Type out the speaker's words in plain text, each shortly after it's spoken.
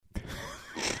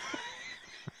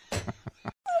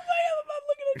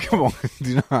Come on,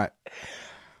 do not.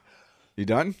 You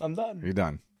done? I'm done. You're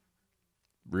done.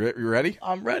 You ready?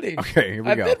 I'm ready. Okay, here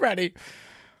we go. I've been ready.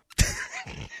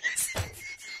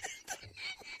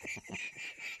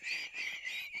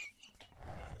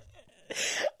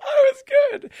 I was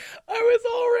good. I was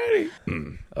all ready.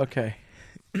 Okay.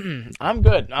 I'm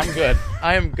good. I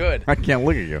am good. I can't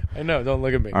look at you. I know. Don't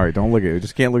look at me. All right, don't look at you.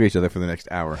 Just can't look at each other for the next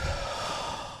hour.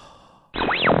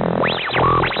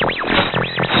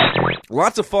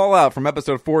 Lots of fallout from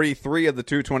episode 43 of the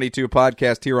 222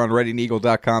 podcast here on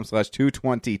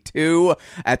ReadyNeagle.com/222.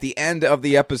 At the end of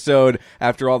the episode,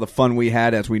 after all the fun we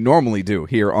had, as we normally do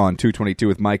here on 222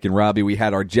 with Mike and Robbie, we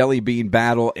had our Jelly Bean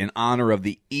battle in honor of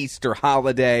the Easter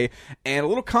holiday, and a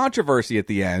little controversy at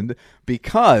the end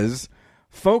because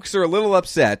folks are a little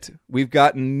upset. We've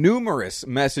gotten numerous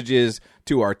messages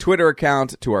to our Twitter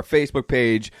account, to our Facebook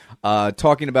page,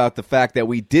 talking about the fact that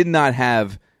we did not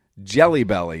have Jelly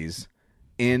Bellies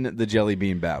in the Jelly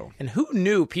Bean battle. And who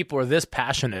knew people were this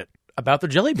passionate about the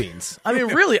jelly beans? I mean,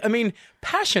 really,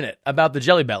 passionate about the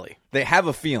Jelly Belly. They have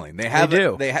a feeling. They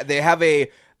do. They have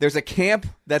a. There's a camp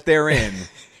that they're in,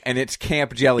 and it's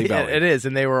Camp Jelly Belly. Yeah, it is,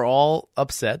 and they were all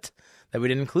upset that we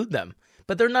didn't include them.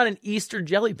 But they're not an Easter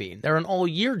jelly bean. They're an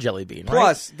all-year jelly bean, right?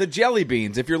 Plus, the jelly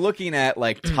beans, if you're looking at,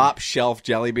 like, top-shelf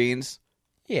jelly beans,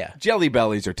 yeah, Jelly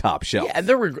Bellies are top shelf. Yeah,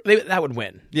 that would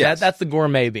win. Yes. That's the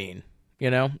gourmet bean,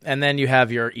 And then you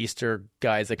have your Easter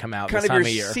guys that come out Kind this of time your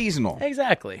of year. seasonal.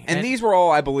 Exactly. And these were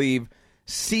all, I believe,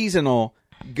 seasonal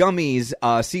gummies,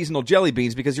 seasonal jelly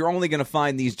beans, because you're only going to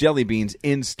find these jelly beans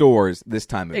in stores this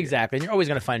time of year. Exactly. And you're always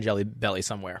going to find Jelly Belly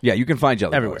somewhere. Yeah, you can find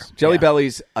Jelly Everywhere. Bellies. Jelly Yeah.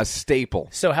 Bellies, a staple.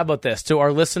 So how about this? To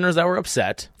our listeners that were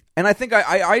upset. And I think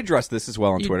I addressed this as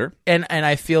well on Twitter. And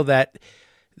I feel that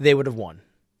they would have won.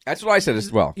 That's what I said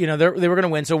as well. They were going to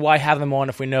win, so why have them on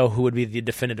if we know who would be the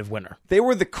definitive winner? They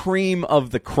were the cream of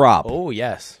the crop. Oh,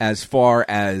 yes. As far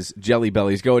as Jelly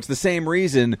Bellies go. It's the same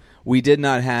reason we did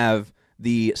not have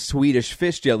the Swedish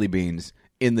fish jelly beans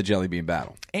in the Jelly Bean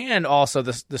battle. And also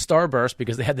the Starburst,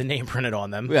 because they had the name printed on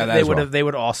them. Yeah, they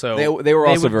would also very good.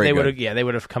 They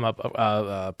would have come up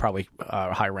probably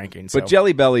high ranking. So. But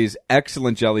Jelly Bellies,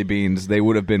 excellent jelly beans. They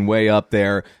would have been way up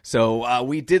there. So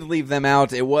we did leave them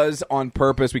out. It was on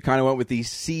purpose. We kind of went with the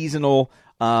seasonal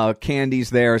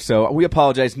candies there. So we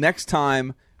apologize. Next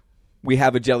time we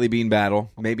have a Jelly Bean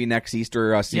battle, maybe next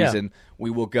Easter season, we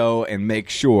will go and make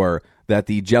sure that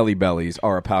the Jelly Bellies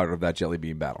are a part of that Jelly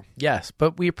Bean battle. Yes,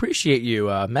 but we appreciate you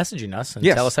messaging us and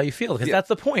Yes. tell us how you feel, because that's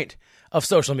the point of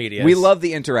social media. We love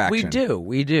the interaction.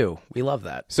 We do. We love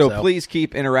that. So please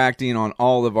keep interacting on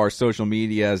all of our social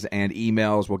medias and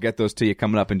emails. We'll get those to you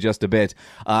coming up in just a bit.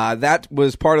 That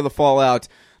was part of the fallout.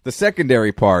 The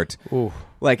secondary part,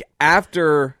 like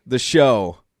after the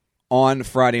show on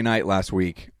Friday night last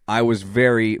week, I was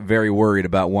very, very worried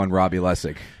about one Robbie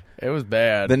Lessig. It was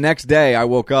bad. The next day, I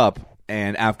woke up,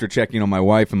 and after checking on my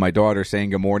wife and my daughter, saying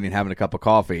good morning, having a cup of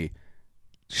coffee,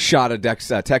 shot a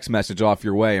text message off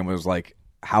your way and was like,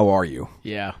 how are you?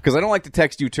 Yeah. Because I don't like to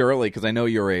text you too early because I know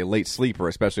you're a late sleeper,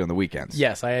 especially on the weekends.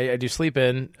 Yes, I do sleep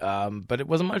in, but it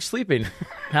wasn't much sleeping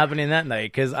happening that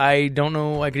night because I don't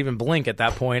know I could even blink at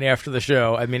that point after the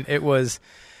show. I mean,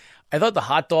 I thought the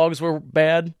hot dogs were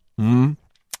bad. Mm-hmm.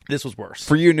 This was worse.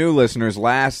 For you new listeners,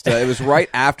 it was right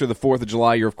after the 4th of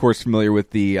July. You're, of course, familiar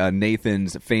with the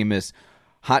Nathan's famous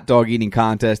hot dog eating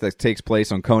contest that takes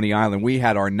place on Coney Island. We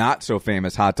had our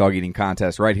not-so-famous hot dog eating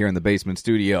contest right here in the basement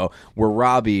studio where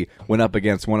Robbie went up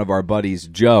against one of our buddies,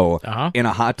 Joe, in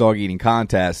a hot dog eating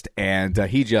contest, and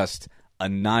he just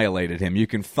annihilated him. You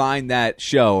can find that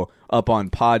show up on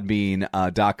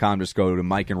Podbean.com. Just go to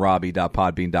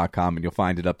mikeandrobbie.podbean.com, and you'll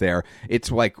find it up there.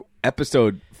 It's like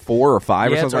episode 4 or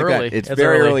 5 or something like that. It's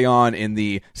very early on in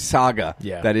the saga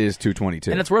that is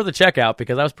 222. And it's worth a check out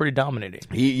because I was pretty dominating.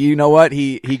 You know what?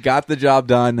 He got the job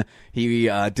done. He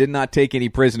did not take any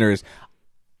prisoners.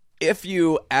 If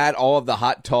you add all of the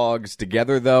hot dogs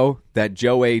together, though, that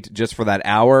Joe ate just for that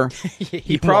hour,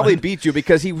 he probably beat you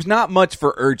because he was not much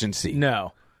for urgency.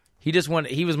 No.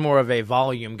 He was more of a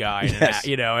volume guy, yes.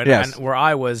 and where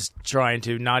I was trying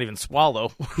to not even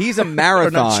swallow. He's a marathon.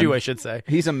 Or not chew, I should say.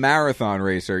 He's a marathon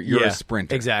racer. You're a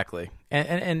sprinter. Exactly.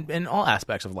 And in all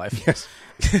aspects of life. Yes.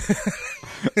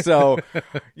 So,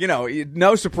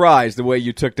 no surprise the way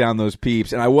you took down those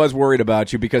peeps. And I was worried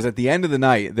about you because at the end of the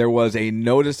night, there was a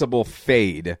noticeable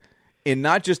fade in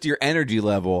not just your energy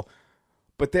level,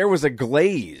 but there was a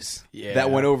glaze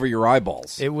that went over your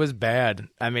eyeballs. It was bad.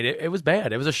 I mean, it was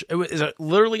bad. It was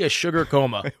literally a sugar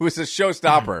coma. It was a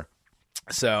showstopper.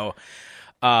 So,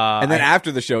 And then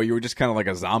after the show, you were just kind of like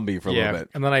a zombie for a little bit.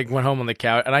 And then I went home on the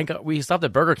couch, and we stopped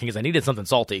at Burger King because I needed something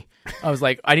salty. I was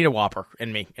like, I need a Whopper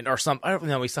in me, or something. I don't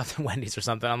know. We stopped at Wendy's or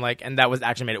something. I'm like, and that was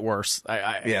actually made it worse.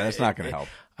 That's not going to help.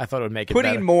 I thought it would make it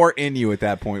Putting better. more in you at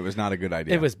that point was not a good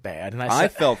idea. It was bad, and I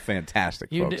felt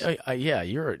fantastic, folks.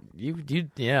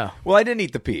 Yeah. Well, I didn't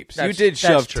eat the peeps. You did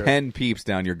shove 10 peeps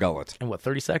down your gullet. In what,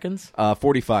 30 seconds?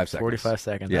 45 seconds. 45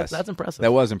 seconds. Yes. That's impressive.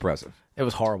 That was impressive. It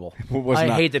was horrible. I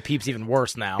hate the peeps even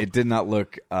worse now. It did not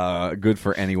look good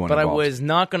for anyone But involved. I was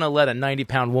not going to let a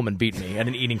 90-pound woman beat me at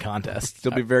an eating contest.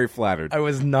 Still be very flattered. I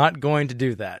was not going to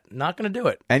do that. Not going to do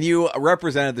it. And you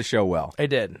represented the show well. I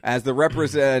did. As the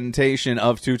representation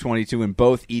of 222 in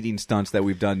both eating stunts that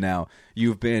we've done now,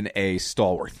 you've been a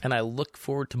stalwart. And I look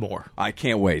forward to more. I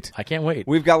can't wait. I can't wait.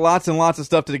 We've got lots and lots of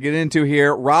stuff to get into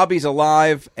here. Robbie's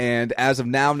alive, and as of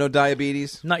now, no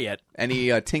diabetes. Not yet.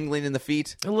 Any tingling in the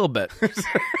feet? A little bit.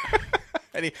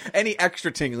 Any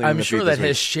extra tingling I'm in the sure feet that this week?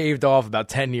 has shaved off about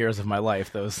 10 years of my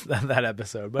life, that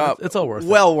episode. But it's all worth it.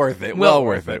 Well worth it. Well Well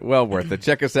worth it. Well worth it.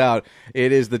 Check us out.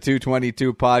 It is the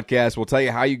 222 Podcast. We'll tell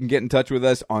you how you can get in touch with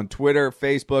us on Twitter,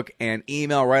 Facebook, and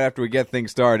email right after we get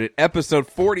things started. Episode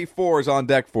 44 is on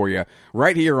deck for you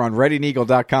right here on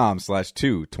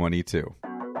ReadyAndEagle.com/222.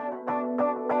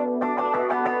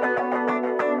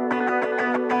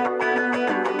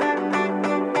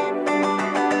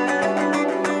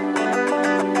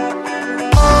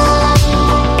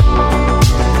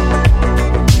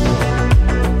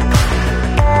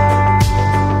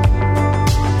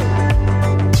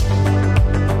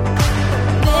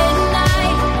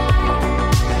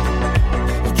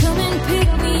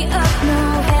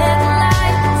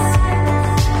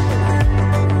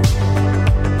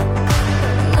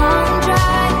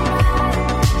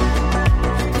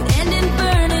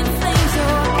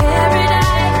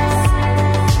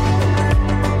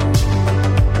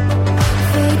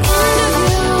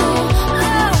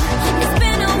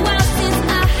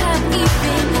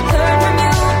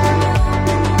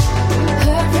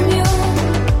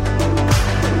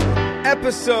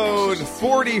 Episode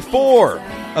 44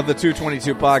 of the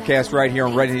 222 Podcast right here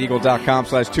on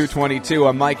ReadyAndEagle.com/222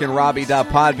 on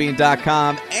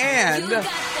MikeandRobbie.podbean.com. And,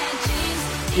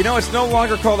 it's no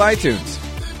longer called iTunes.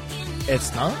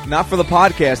 It's not? Not for the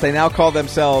podcast. They now call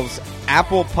themselves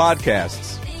Apple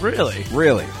Podcasts. Really?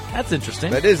 Really. That's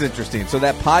interesting. That is interesting. So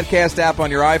that podcast app on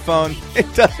your iPhone,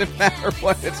 it doesn't matter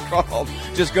what it's called.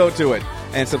 Just go to it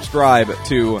and subscribe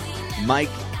to Mike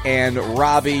and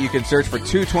Robbie. You can search for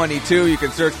 222. You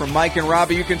can search for Mike and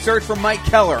Robbie. You can search for Mike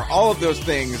Keller. All of those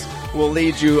things will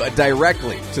lead you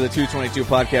directly to the 222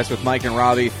 Podcast with Mike and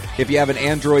Robbie. If you have an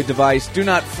Android device, do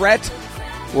not fret.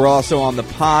 We're also on the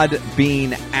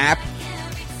Podbean app.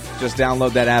 Just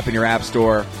download that app in your app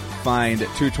store. Find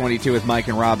 222 with Mike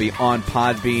and Robbie on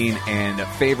Podbean and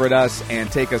favorite us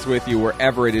and take us with you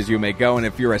wherever it is you may go. And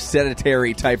if you're a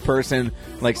sedentary type person,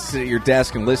 like to sit at your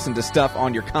desk and listen to stuff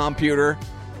on your computer,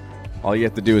 all you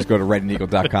have to do is go to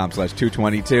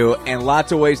ReadyAndEagle.com/222, and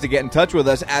lots of ways to get in touch with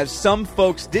us, as some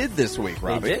folks did this week,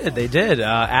 Robbie. They did.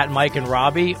 At Mike and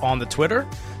Robbie on the Twitter,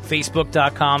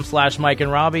 Facebook.com/Mike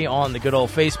and Robbie on the good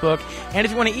old Facebook. And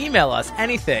if you want to email us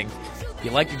anything, you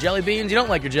like your jelly beans, you don't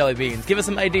like your jelly beans, give us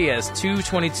some ideas,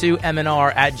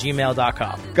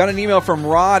 222mnr@gmail.com. Got an email from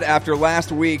Rod after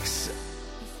last week's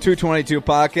 222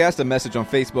 Podcast, a message on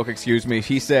Facebook,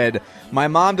 He said, my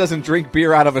mom doesn't drink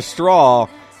beer out of a straw,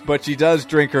 but she does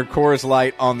drink her Coors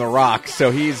Light on the rocks.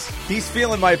 So he's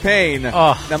feeling my pain.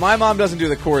 Oh. Now, my mom doesn't do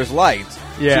the Coors Light.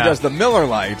 Yeah. She does the Miller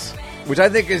Light, which I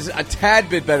think is a tad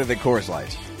bit better than Coors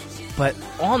Light. But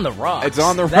on the rocks. It's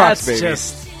on the rocks, baby.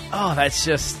 That's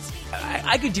just...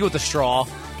 I could deal with the straw.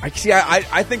 I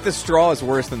think the straw is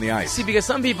worse than the ice. See, because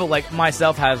some people, like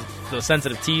myself, have those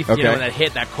sensitive teeth, okay. And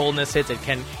that coldness hits, it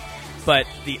can... But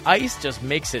the ice just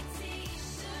makes it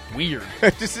weird. By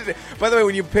the way,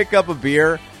 when you pick up a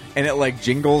beer and it like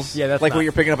jingles, that's like when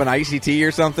you're picking up an Icy tea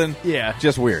or something,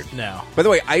 just weird. No. By the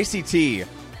way, Icy tea,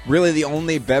 really the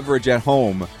only beverage at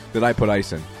home that I put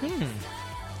ice in.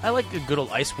 I like the good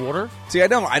old ice water. See, I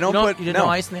don't put no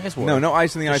ice in the ice water. No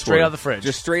ice in the ice water. Straight out of the fridge.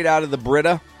 Just straight out of the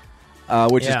Brita,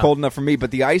 which is cold enough for me. But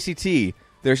the Icy tea,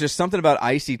 there's just something about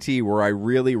Icy tea where I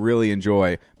really, really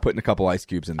enjoy putting a couple ice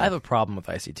cubes in there. I have a problem with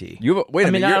Icy tea. Wait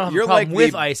a minute. I don't have you're a problem like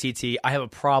with Icy tea. I have a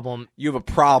problem. You have a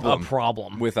problem. A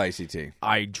problem with Icy tea.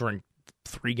 I drink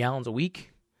 3 gallons a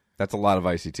week. That's a lot of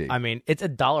Icy tea. I mean, it's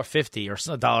 $1.50 or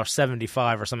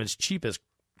 $1.75 or something. It's cheap as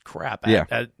crap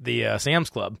at the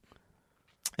Sam's Club.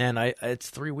 And it's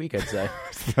 3 weeks, I'd say.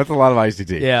 That's a lot of Icy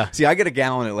tea. Yeah. See, I get a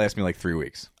gallon. It lasts me like 3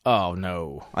 weeks. Oh,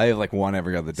 no. I have like one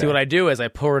every other day. See, what I do is I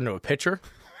pour into a pitcher.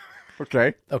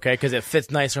 Okay. Okay, because it fits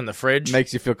nicer in the fridge.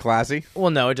 Makes you feel classy. Well,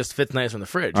 no, it just fits nicer in the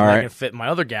fridge. All And I right. can fit my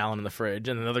other gallon in the fridge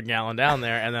and another gallon down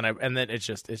there, and then it's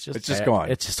just gone.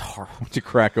 It's just horrible. To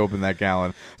crack open that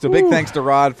gallon. So big thanks to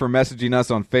Rod for messaging us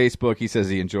on Facebook. He says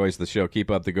he enjoys the show. Keep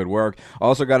up the good work.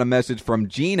 Also got a message from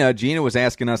Gina. Gina was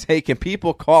asking us, hey, can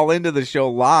people call into the show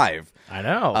live? I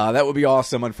know. That would be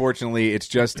awesome. Unfortunately, it's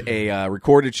just a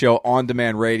recorded show on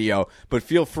demand radio. But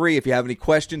feel free, if you have any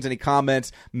questions, any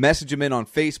comments, message them in on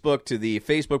Facebook to the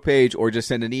Facebook page, or just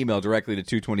send an email directly to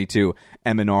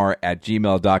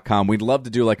 222mnr@gmail.com. We'd love to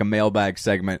do like a mailbag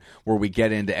segment where we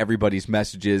get into everybody's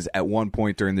messages at one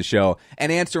point during the show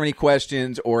and answer any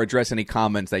questions or address any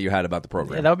comments that you had about the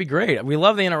program. Yeah, that would be great. We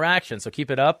love the interaction, so keep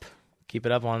it up. Keep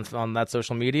it up on that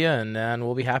social media, and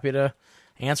we'll be happy to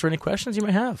answer any questions you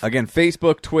may have. Again,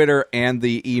 Facebook, Twitter, and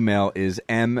the email is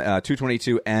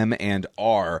 222M and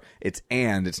R. It's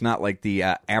and. It's not like the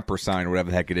ampersand or whatever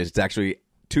the heck it is. It's actually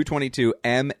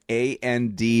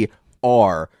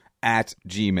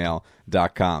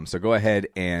 222MANDR@gmail.com. So go ahead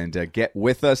and get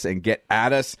with us and get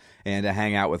at us and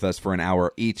hang out with us for an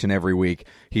hour each and every week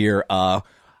here at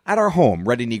our home,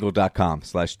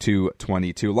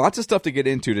 readyneagle.com/222. Lots of stuff to get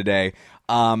into today.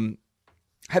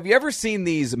 Have you ever seen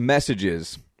these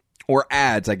messages, or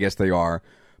ads, I guess they are,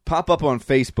 pop up on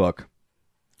Facebook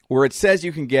where it says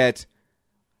you can get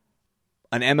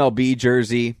an MLB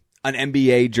jersey, an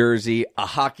NBA jersey, a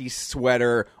hockey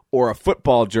sweater, or a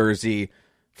football jersey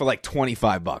for like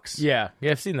 $25? Yeah,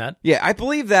 I've seen that. Yeah, I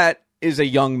believe that is a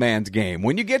young man's game.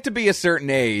 When you get to be a certain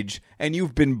age and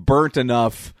you've been burnt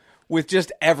enough with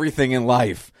just everything in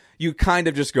life, you kind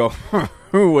of just go,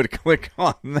 who would click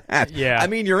on that? Yeah. I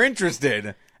mean, you're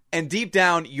interested, and deep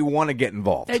down, you want to get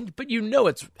involved. But you know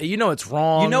it's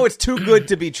wrong. You know it's too good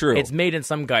to be true. It's made in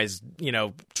some guy's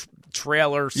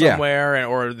trailer somewhere,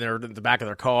 or they're in the back of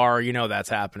their car. You know that's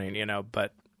happening.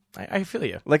 But I feel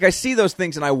you. Like, I see those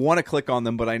things, and I want to click on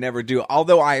them, but I never do.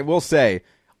 Although I will say,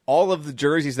 all of the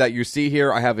jerseys that you see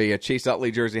here, I have a Chase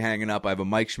Utley jersey hanging up, I have a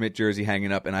Mike Schmidt jersey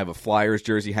hanging up, and I have a Flyers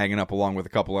jersey hanging up along with a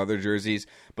couple other jerseys.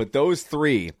 But those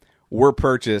three were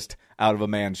purchased out of a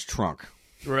man's trunk.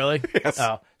 Really? Yes.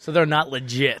 Oh, so they're not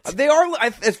legit. They are,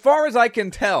 as far as I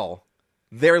can tell,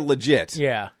 they're legit.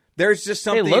 Yeah. There's just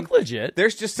something. They look legit.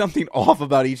 There's just something off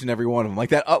about each and every one of them. Like,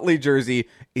 that Utley jersey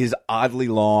is oddly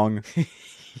long.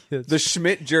 The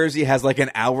Schmidt jersey has like an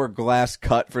hourglass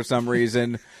cut for some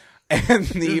reason. And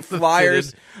the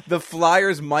Flyers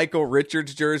Michael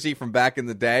Richards jersey from back in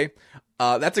the day,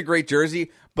 that's a great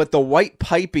jersey, but the white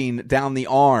piping down the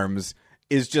arms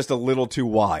is just a little too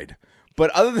wide.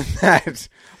 But other than that,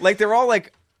 like, they're all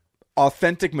like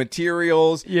authentic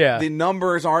materials. Yeah. The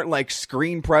numbers aren't like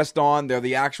screen pressed on. They're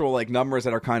the actual like numbers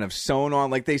that are kind of sewn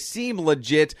on. Like, they seem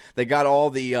legit. They got all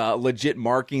the legit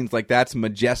markings. Like, that's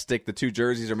Majestic. The two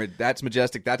jerseys are that's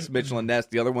Majestic. That's Mitchell and Ness.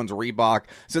 The other one's Reebok.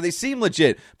 So they seem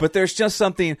legit, but there's just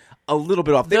something a little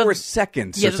bit off. They were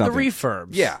seconds. Yeah, or something. the refurbs.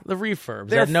 Yeah. The refurbs.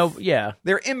 They're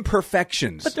They're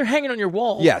imperfections. But they're hanging on your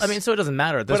wall. Yes. I mean, so it doesn't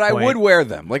matter at this But point. I would wear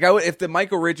them. Like, I would, if the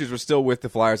Michael Richards was still with the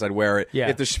Flyers, I'd wear it. Yeah.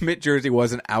 If the Schmidt jersey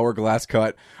was an hourglass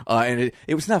cut, and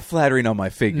it was not flattering on my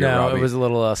figure. No, Robbie. it was a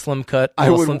little slim cut,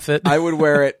 slim fit. I would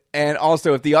wear it. And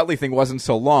also, if the Utley thing wasn't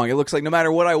so long, it looks like no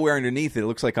matter what I wear underneath it, it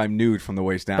looks like I'm nude from the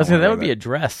waist down. That would be a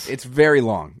dress. It's very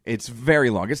long. It's very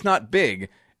long. It's not big.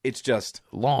 It's just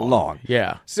long.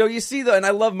 Yeah. So you see and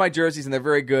I love my jerseys, and they're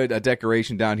very good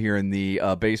decoration down here in the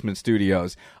basement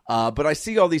studios. But I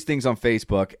see all these things on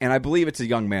Facebook, and I believe it's a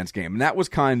young man's game. And that was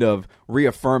kind of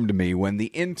reaffirmed to me when the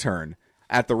intern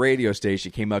at the radio station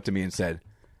came up to me and said,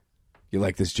 "You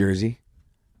like this jersey?"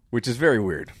 Which is very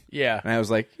weird. Yeah. And I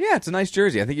was like, "Yeah, it's a nice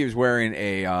jersey." I think he was wearing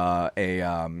a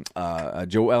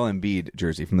Joel Embiid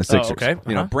jersey from the Sixers. okay.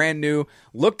 You know, brand new,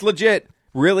 looked legit.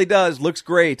 Really does. Looks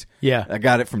great. Yeah. I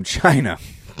got it from China.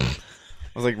 I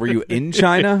was like, were you in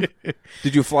China?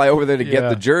 Did you fly over there to get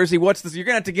the jersey? What's this? You're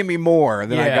going to have to give me more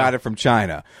than I got it from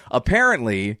China.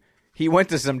 Apparently, he went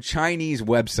to some Chinese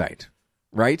website,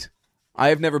 right? I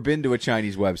have never been to a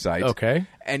Chinese website. Okay.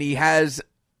 And he has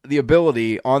the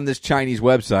ability on this Chinese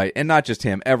website, and not just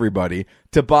him, everybody,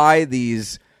 to buy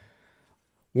these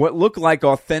what look like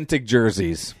authentic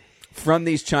jerseys from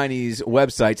these Chinese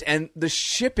websites. And the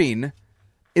shipping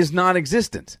is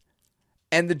non-existent,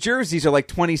 and the jerseys are like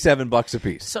 $27 a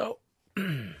piece. So,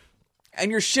 and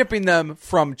you're shipping them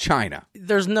from China.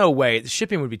 There's no way the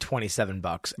shipping would be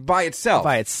 $27 by itself.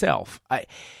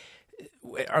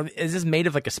 Is this made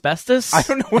of like asbestos? I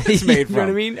don't know what it's made from. You know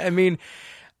what I mean? I mean,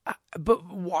 but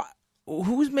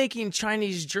who's making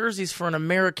Chinese jerseys for an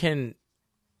American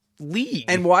league?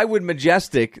 And why would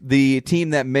Majestic, the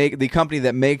company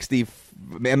that makes the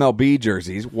MLB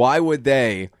jerseys, why would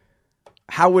they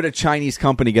how would a Chinese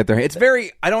company get there? It's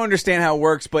very, I don't understand how it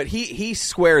works, but he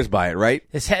swears by it, right?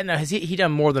 Has he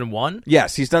done more than one?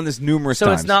 Yes, he's done this numerous times.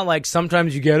 So it's not like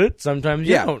sometimes you get it, sometimes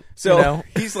you don't. So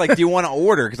he's like, do you want to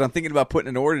order? Because I'm thinking about putting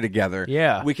an order together.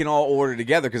 Yeah. We can all order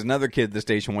together because another kid at the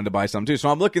station wanted to buy some too. So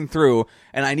I'm looking through,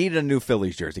 and I needed a new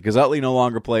Phillies jersey because Utley no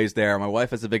longer plays there. My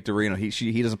wife has a Victorino.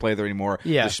 He doesn't play there anymore.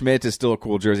 Yeah. The Schmidt is still a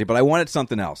cool jersey, but I wanted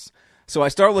something else. So I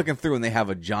start looking through, and they have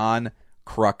a John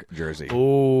Kruk jersey.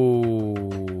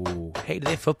 Oh, hey, do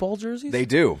they have football jerseys? They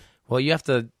do. Well, you have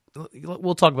to.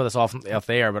 We'll talk about this off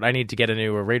the air, but I need to get a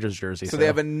new Raiders jersey. So they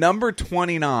have a number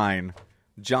 29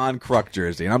 John Kruk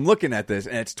jersey, and I'm looking at this,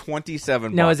 and it's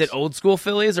 $27. Now, is it old school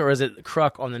Phillies or is it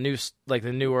Kruk on the new, like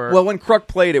the newer? Well, when Kruk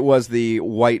played, it was the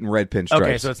white and red pinstripes.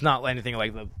 Okay, so it's not anything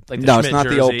like the no, Schmidt it's not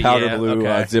jersey. the old powder blue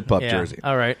okay. zip up yeah. jersey.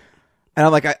 All right. And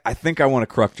I'm like, I think I want a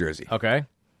Kruk jersey. Okay.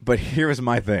 But here's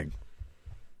my thing: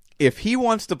 if he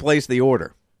wants to place the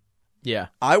order, yeah,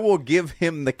 I will give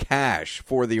him the cash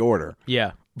for the order.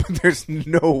 Yeah. But there's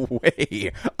no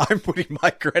way I'm putting my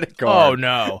credit card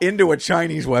into a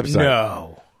Chinese website.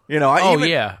 No. You know,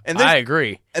 I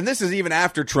agree. And this is even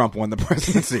after Trump won the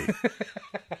presidency.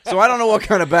 So I don't know what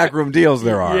kind of backroom deals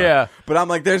there are. Yeah. But I'm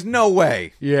like, there's no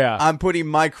way I'm putting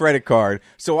my credit card.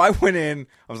 So I went in.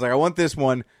 I was like, I want this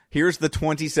one. Here's the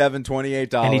 $27,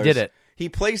 $28. And he did it. He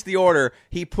placed the order.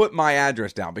 He put my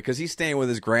address down because he's staying with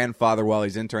his grandfather while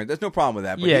he's interning. There's no problem with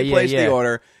that. But he placed the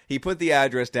order. He put the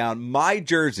address down. My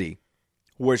jersey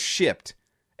was shipped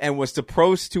and was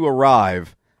supposed to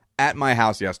arrive at my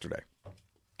house yesterday.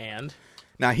 And?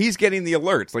 Now, he's getting the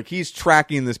alerts. Like, he's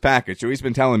tracking this package. So he's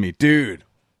been telling me, dude,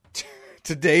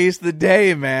 today's the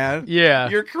day, man. Yeah.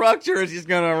 Your Kruk jersey's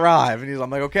going to arrive. And I'm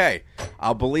like, okay,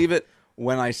 I'll believe it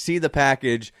when I see the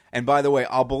package. And by the way,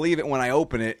 I'll believe it when I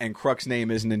open it and Kruk's name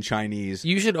isn't in Chinese.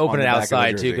 You should open it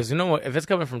outside too, because you know what? If it's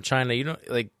coming from China, you don't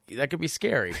like that could be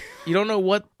scary. You don't know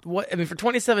what I mean. For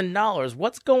 $27,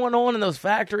 what's going on in those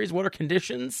factories? What are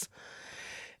conditions?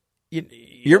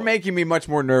 You're making me much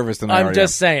more nervous than I I'm already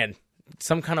just am. saying.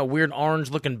 Some kind of weird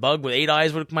orange-looking bug with 8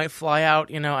 eyes might fly out.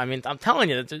 You know, I mean, I'm telling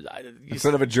you.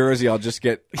 Instead of a jersey, I'll just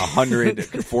get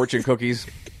 100 fortune cookies.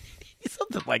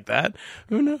 Something like that.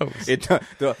 Who knows?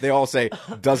 They all say,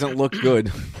 doesn't look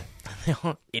good.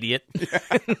 Idiot.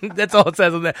 That's all it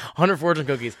says on that. 100 fortune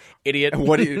cookies. Idiot.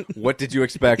 What did you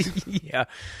expect? Yeah.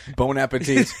 Bon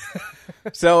appetit.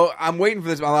 So I'm waiting for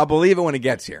this. I'll believe it when it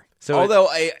gets here. So although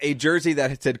a jersey that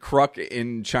had said Kruk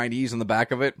in Chinese on the back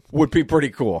of it would be pretty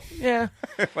cool. Yeah.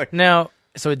 Now,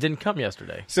 so it didn't come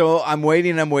yesterday. So I'm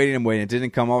waiting. It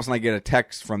didn't come. All of a sudden I get a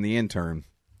text from the intern.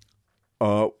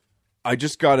 I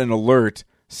just got an alert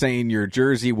saying your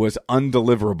jersey was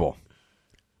undeliverable.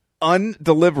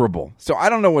 Undeliverable. So I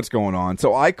don't know what's going on.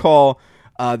 So I call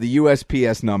the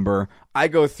USPS number. I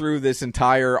go through this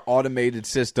entire automated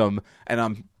system, and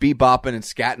I'm bebopping and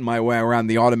scatting my way around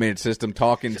the automated system,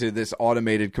 talking to this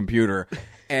automated computer.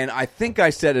 And I think I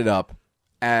set it up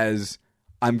as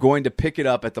I'm going to pick it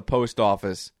up at the post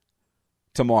office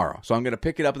tomorrow. So I'm going to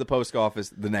pick it up at the post office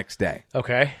the next day.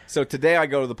 Okay. So today I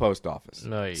go to the post office.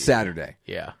 Saturday.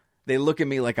 Yeah. They look at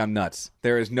me like I'm nuts.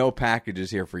 There is no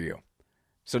packages here for you.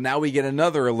 So now we get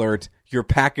another alert. Your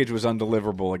package was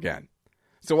undeliverable again.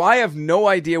 So I have no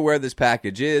idea where this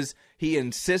package is. He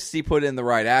insists he put in the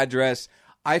right address.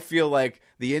 I feel like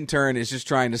the intern is just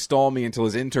trying to stall me until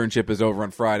his internship is over on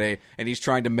Friday, and he's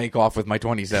trying to make off with my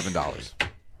 $27.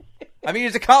 I mean,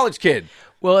 he's a college kid.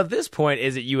 Well, at this point,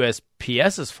 is it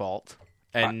USPS's fault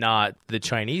and not the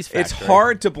Chinese factory? It's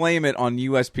hard to blame it on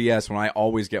USPS when I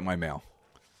always get my mail.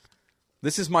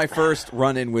 This is my first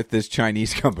run-in with this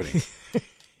Chinese company.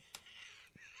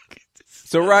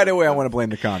 So right away, I want to blame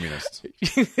the communists.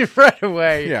 Right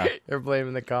away, yeah, they're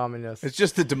blaming the communists. It's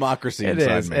just the democracy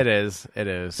inside me. It is.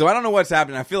 So I don't know what's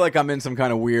happening. I feel like I'm in some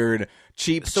kind of weird,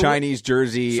 cheap Chinese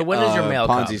jersey so when does your mail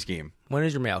Ponzi come? scheme. When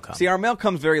does your mail come? See, our mail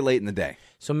comes very late in the day.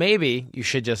 So maybe you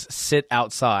should just sit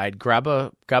outside, grab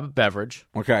a beverage.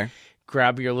 Okay.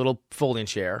 Grab your little folding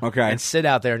chair. Okay. And sit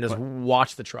out there and just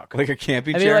watch the truck. Like a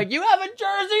camping and chair? And be like, you have a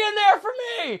jersey in there for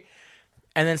me!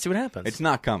 And then see what happens. It's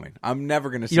not coming. I'm never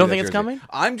going to see You don't that think jersey. It's coming?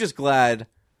 I'm just glad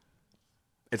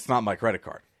it's not my credit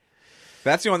card.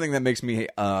 That's the only thing that makes me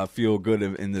feel good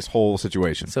in this whole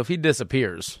situation. So if he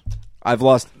disappears... I've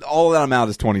lost... All that amount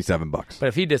is $27. But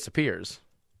if he disappears...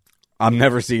 I'm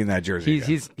never seeing that jersey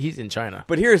again. He's in China.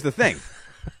 But here's the thing.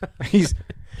 He's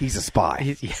a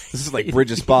spy. This is like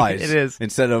Bridge of Spies. It is.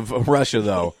 Instead of Russia,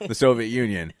 though, the Soviet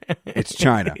Union, it's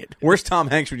China. Where's Tom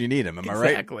Hanks when you need him? Am I right?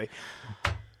 Exactly.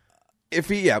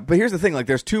 But here's the thing. Like,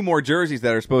 there's 2 more jerseys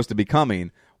that are supposed to be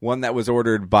coming. One that was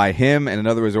ordered by him, and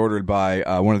another was ordered by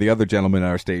one of the other gentlemen at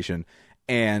our station.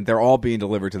 and they're all being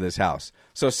delivered to this house.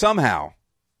 So somehow,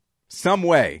 some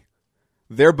way,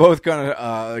 they're both going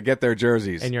to get their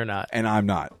jerseys. And you're not. And I'm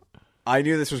not. I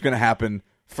knew this was going to happen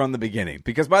from the beginning.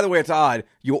 Because, by the way, it's odd.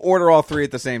 You order all three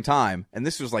at the same time, and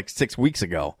this was like 6 weeks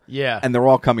ago. Yeah. And they're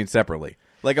all coming separately.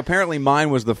 Like, apparently mine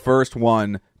was the first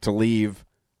one to leave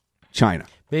China.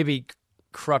 Maybe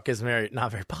Kruk is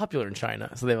not very popular in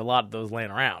China, so they have a lot of those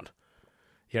laying around.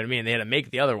 You know what I mean? They had to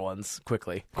make the other ones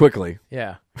quickly.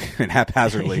 Yeah. And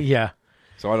haphazardly. Yeah.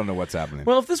 So I don't know what's happening.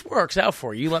 Well, if this works out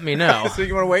for you, let me know. So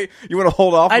you want to wait? You want to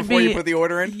hold off before you put the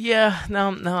order in? Yeah. No,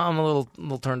 I'm a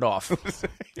little turned off.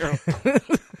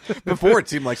 Before it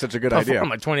seemed like such a good idea. I'm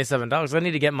like $27. I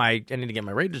need to get my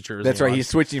Raiders jersey. That's right. on. He's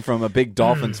switching from a big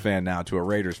Dolphins fan now to a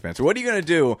Raiders fan. So what are you going to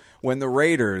do when the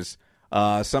Raiders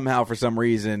somehow, for some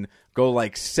reason, go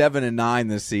like 7-9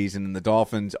 this season, and the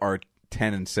Dolphins are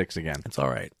 10-6 again? It's all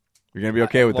right. You're going to be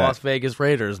okay with Las that? Vegas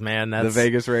Raiders, man. The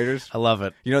Vegas Raiders? I love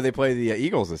it. You know, they play the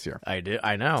Eagles this year. I do.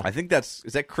 I know. I think is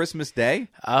that Christmas Day?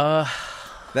 Uh,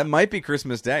 That might be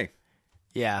Christmas Day.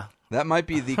 yeah. That might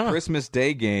be the Christmas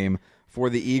Day game for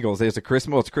the Eagles. It's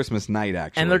Christmas night,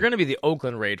 actually. And they're going to be the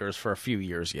Oakland Raiders for a few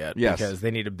years yet. Yes. Because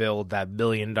they need to build that $1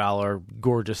 billion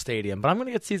gorgeous stadium. But I'm going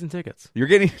to get season tickets. You're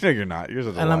getting... No, you're not. You're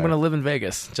such a And liar. I'm going to live in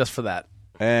Vegas just for that.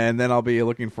 And then I'll be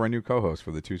looking for a new co-host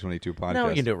for the 222 podcast. No,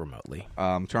 we can do it remotely.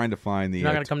 I'm trying to find the... You're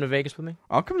not going to come to Vegas with me?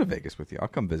 I'll come to Vegas with you. I'll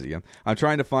come visit you. I'm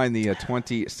trying to find the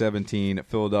 2017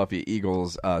 Philadelphia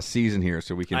Eagles season here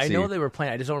so we can see. I know they were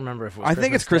playing. I just don't remember if it was I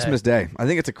think it's Christmas Day. Day. I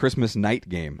think it's a Christmas night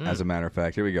game, as a matter of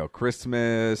fact. Here we go.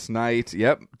 Christmas night.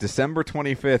 Yep. December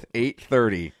 25th,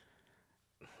 8:30.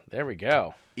 There we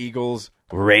go. Eagles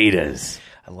Raiders.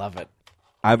 I love it.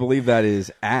 I believe that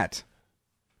is at.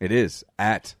 It is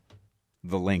at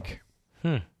the link.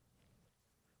 That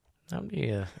would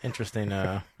be interesting.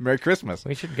 Merry Christmas.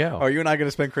 We should go. Oh, you and I going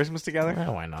to spend Christmas together?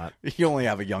 Well, why not? You only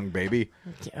have a young baby.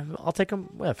 Yeah, I'll take them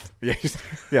with.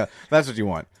 Yeah, that's what you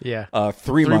want. Yeah.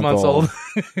 3 months old.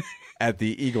 At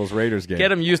the Eagles Raiders game. Get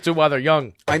them used to while they're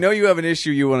young. I know you have an issue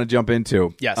you want to jump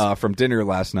into. Yes. From dinner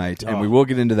last night, and we will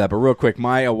get into that. But real quick,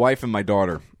 my wife and my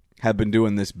daughter have been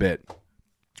doing this bit.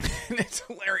 And it's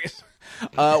hilarious.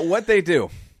 What they do.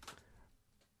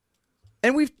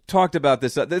 And we've talked about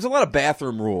this. There's a lot of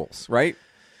bathroom rules, right?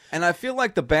 And I feel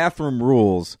like the bathroom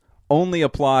rules only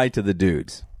apply to the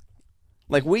dudes.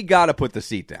 Like, we got to put the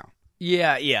seat down.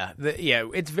 Yeah.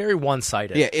 It's very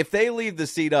one-sided. Yeah, if they leave the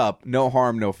seat up, no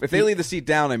harm, no. If they leave the seat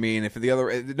down, I mean, if the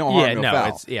other, no harm, no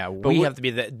foul. But we have to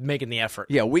be making the effort.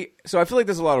 Yeah, So I feel like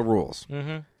there's a lot of rules.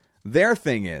 Mm-hmm. Their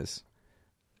thing is,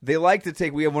 they like to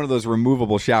take. We have one of those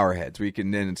removable shower heads where you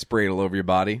can then spray it all over your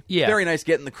body. Yeah, very nice.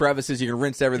 Get in the crevices. You can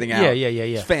rinse everything out. Yeah.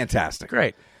 It's fantastic.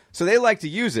 Great. So they like to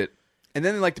use it, and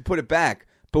then they like to put it back.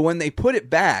 But when they put it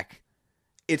back,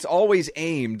 it's always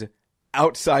aimed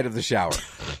outside of the shower.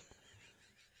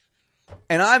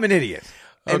 And I'm an idiot.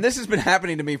 And this has been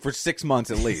happening to me for 6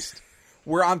 months at least,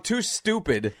 where I'm too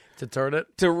stupid to turn it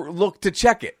to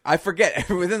check it. I forget.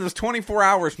 Within those 24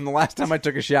 hours from the last time I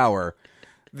took a shower,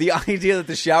 the idea that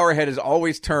the shower head is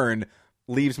always turned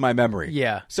leaves my memory.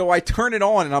 Yeah. So I turn it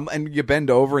on, and you bend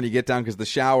over and you get down because the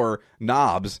shower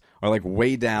knobs are like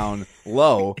way down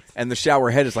low, and the shower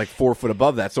head is like 4 foot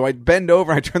above that. So I bend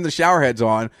over, and I turn the shower heads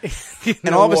on,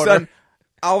 and all of a sudden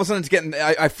it's getting.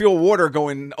 I feel water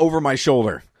going over my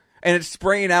shoulder, and it's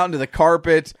spraying out into the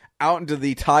carpet, out into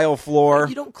the tile floor.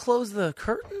 You don't close the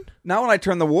curtain? Not when I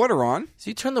turn the water on. So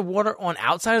you turn the water on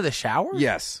outside of the shower?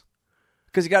 Yes.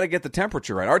 Because you got to get the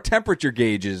temperature right. Our temperature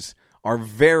gauges are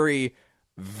very,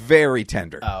 very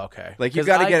tender. Oh, okay. Like, you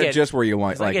got to get it just where you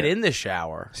want. Like, I get in the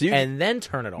shower and then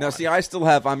turn it on. Now, see, I still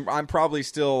have. I'm probably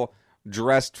still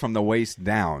dressed from the waist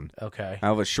down. Okay. I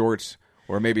have a shorts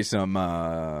or maybe some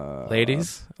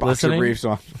ladies boxer listening, briefs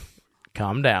on.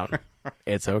 Calm down.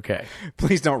 It's okay.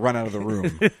 Please don't run out of the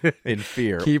room in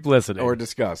fear. Keep listening. Or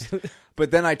disgust. But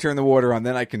then I turn the water on,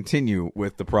 then I continue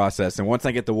with the process. And once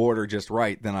I get the water just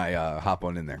right, then I hop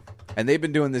on in there. And they've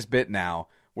been doing this bit now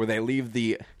where they leave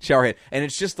the shower head. And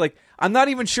it's just like, I'm not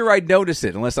even sure I'd notice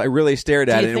it unless I really stared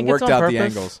at it and worked out the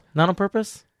angles. Not on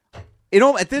purpose? At this you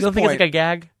don't point, think it's like a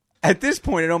gag? At this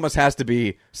point, it almost has to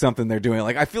be something they're doing.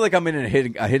 Like, I feel like I'm in a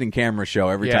hidden camera show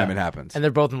every time it happens. And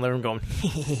they're both in the living room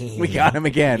going, we got him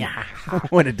again. Yeah.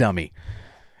 What a dummy.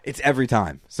 It's every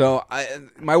time. So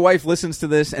my wife listens to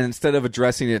this, and instead of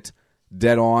addressing it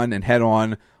dead on and head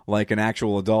on like an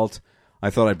actual adult,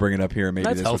 I thought I'd bring it up here and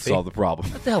maybe this would solve the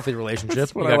problem. That's a healthy relationship.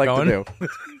 That's what I like to do.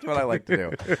 That's what I like to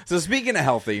do. So speaking of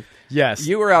healthy, yes,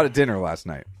 you were out at dinner last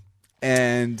night.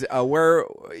 And where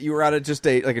you were out at just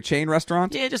a chain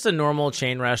restaurant? Yeah, just a normal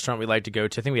chain restaurant we like to go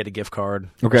to. I think we had a gift card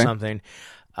or something.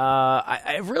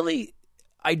 I really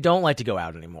I don't like to go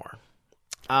out anymore.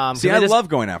 See, I love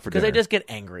going out for dinner. Because I just get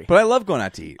angry. But I love going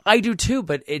out to eat. I do too,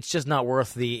 but it's just not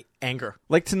worth the anger.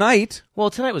 Like tonight. Well,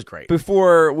 tonight was great.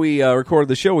 Before we recorded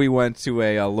the show, we went to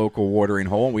a local watering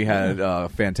hole. We had a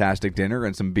fantastic dinner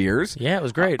and some beers. Yeah, it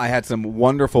was great. I had some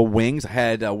wonderful wings. I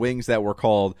had wings that were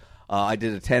called... I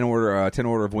did a 10 order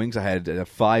of wings. I had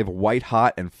 5 white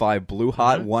hot and 5 blue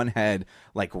hot. Mm-hmm. One had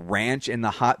like ranch in the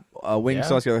hot wing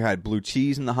sauce. The other had blue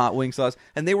cheese in the hot wing sauce,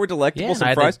 and they were delectable. Yeah,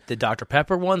 some fries. the Dr.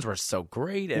 Pepper ones were so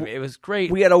great. I mean, it was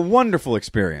great. We had a wonderful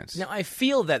experience. Now I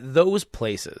feel that those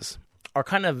places are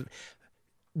kind of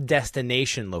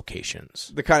destination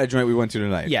locations. The kind of joint we went to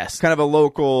tonight. Yes, kind of a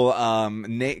local.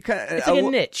 It's like a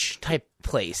niche type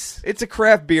place. It's a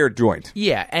craft beer joint.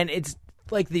 Yeah, and it's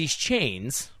like these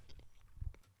chains.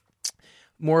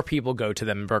 More people go to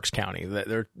them in Berks County.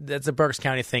 That's a Berks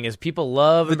County thing. Is people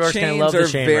love in Berks County, love the chain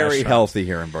restaurants. The chains are very healthy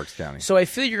here in Berks County. So I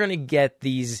feel you're going to get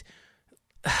these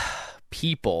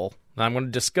people that I'm going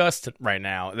to discuss right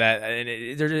now that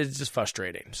it's just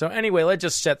frustrating. So anyway, let's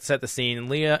just set the scene.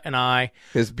 Leah and I,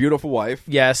 his beautiful wife,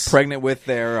 yes, pregnant with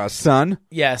their son,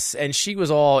 yes, and she was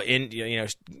all in. You know,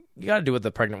 you got to do what the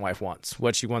pregnant wife wants,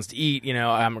 what she wants to eat. You know,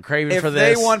 I'm craving for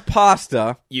this. If they want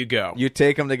pasta, you go. You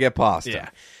take them to get pasta. Yeah.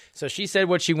 So she said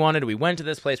what she wanted. We went to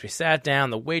this place. We sat down.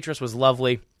 The waitress was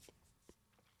lovely.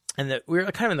 And we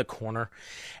were kind of in the corner.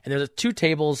 And there's 2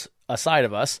 tables aside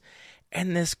of us.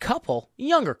 And this couple,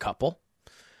 younger couple,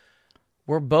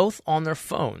 were both on their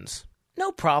phones.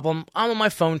 No problem. I'm on my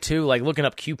phone too, like looking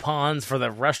up coupons for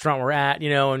the restaurant we're at, you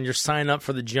know, and you're signing up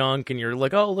for the junk and you're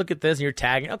like, oh, look at this. And you're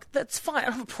tagging. Okay, that's fine. I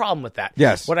don't have a problem with that.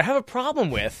 Yes. What I have a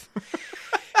problem with,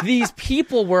 these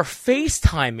people were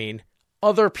FaceTiming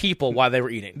other people while they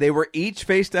were eating. They were each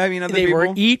FaceTiming other people? They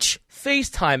were each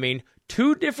FaceTiming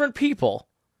 2 different people.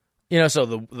 You know, so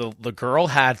the girl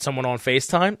had someone on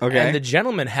FaceTime, okay, and the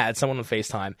gentleman had someone on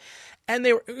FaceTime. And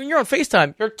they were, when you're on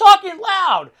FaceTime, you're talking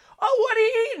loud. Oh, what are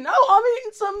you eating? Oh, I'm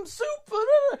eating some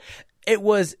soup. It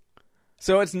was...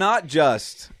 So it's not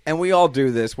just, and we all do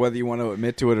this, whether you want to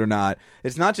admit to it or not,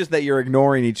 it's not just that you're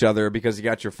ignoring each other because you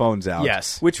got your phones out.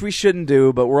 Yes. Which we shouldn't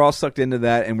do, but we're all sucked into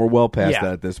that, and we're well past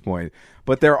that at this point.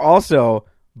 But they're also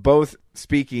both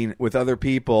speaking with other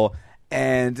people,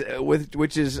 and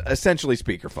which is essentially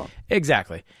speakerphone.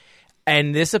 Exactly.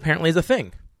 And this apparently is a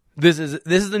thing. This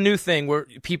is the new thing where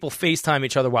people FaceTime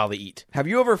each other while they eat. Have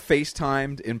you ever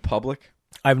FaceTimed in public?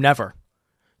 I've never.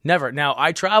 Now,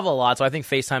 I travel a lot, so I think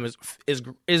FaceTime is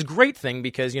a great thing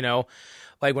because, you know,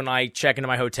 like when I check into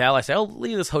my hotel, I say, oh,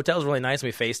 Lee, this hotel is really nice.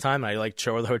 And we FaceTime, and I like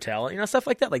show her the hotel, you know, stuff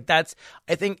like that. Like that's,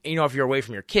 I think, you know, if you're away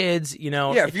from your kids, you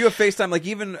know. Yeah, if you have FaceTime, like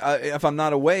even if I'm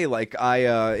not away, like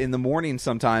I, in the morning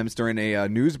sometimes during a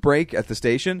news break at the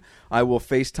station, I will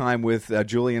FaceTime with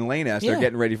Julie and Lane as they're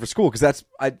getting ready for school because that's,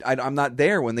 I'm not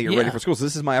there when they get ready for school. So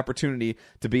this is my opportunity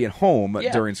to be at home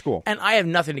during school. And I have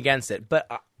nothing against it, but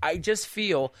I just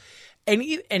feel...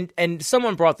 And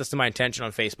someone brought this to my attention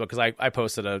on Facebook because I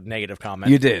posted a negative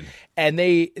comment. You did. And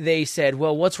they said,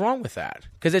 well, what's wrong with that?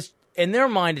 Because it's in their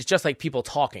mind, it's just like people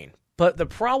talking. But the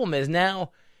problem is now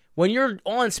when you're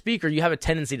on speaker, you have a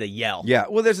tendency to yell. Yeah,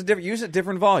 well, there's use a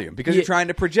different volume because you're trying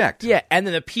to project. Yeah, and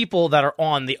then the people that are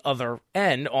on the other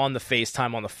end, on the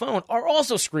FaceTime on the phone, are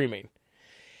also screaming.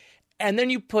 And then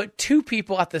you put 2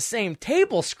 people at the same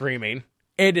table screaming.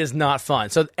 It is not fun.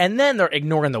 So, and then they're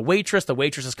ignoring the waitress. The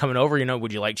waitress is coming over, you know,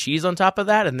 would you like cheese on top of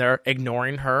that? And they're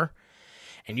ignoring her.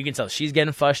 And you can tell she's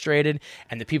getting frustrated.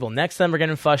 And the people next to them are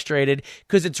getting frustrated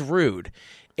because it's rude.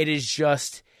 It is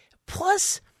just,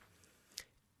 plus,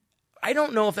 I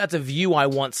don't know if that's a view I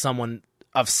want someone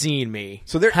of seeing me.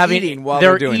 So they're eating while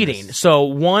they're doing eating. This. So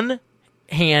one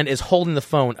hand is holding the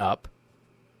phone up.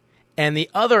 And the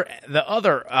other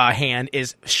hand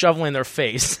is shoveling their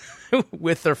face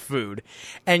with their food.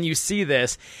 And you see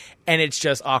this, and it's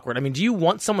just awkward. I mean, do you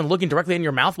want someone looking directly in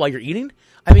your mouth while you're eating?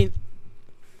 I mean...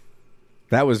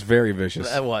 That was very vicious.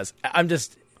 That was. I'm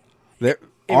just...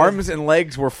 Arms and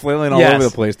legs were flailing all over the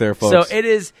place there, folks. So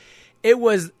it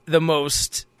was the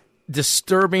most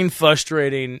disturbing,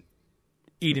 frustrating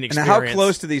eating experience. And how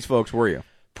close to these folks were you?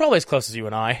 Probably as close as you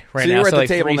and I right now. So you're at the like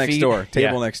table next door.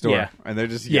 Next door. Yeah. And they're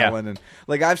just yelling. And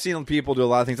like I've seen people do a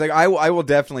lot of things. Like I will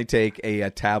definitely take a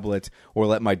tablet or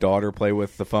let my daughter play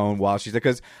with the phone while she's there.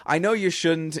 Because I know you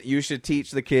shouldn't. You should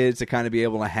teach the kids to kind of be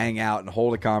able to hang out and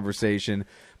hold a conversation.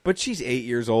 But she's 8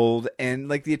 years old, and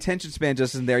like the attention span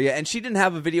just isn't there yet. And she didn't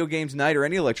have a video games night or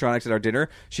any electronics at our dinner.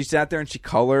 She sat there and she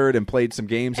colored and played some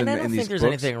games. And in I don't these think there's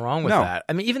books. anything wrong with that.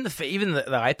 I mean, even the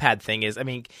iPad thing is. I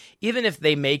mean, even if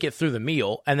they make it through the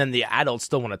meal and then the adults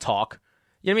still want to talk,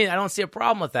 you know what I mean? I don't see a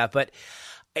problem with that. But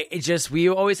we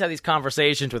always have these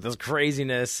conversations with this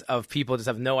craziness of people just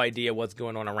have no idea what's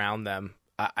going on around them.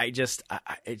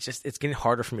 It's getting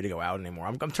harder for me to go out anymore.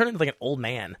 I'm turning into like an old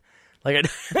man. Like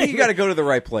You got to go to the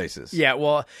right places. Yeah,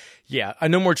 well, yeah,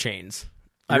 no more chains.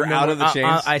 You're out of the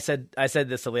chains? I said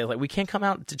this to Leah, like, we can't come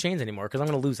out to chains anymore because I'm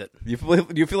going to lose it. Do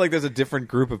you feel like there's a different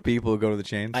group of people who go to the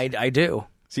chains? I do.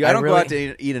 See, I don't go out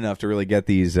to eat enough to really get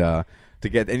these, and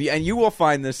you will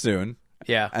find this soon.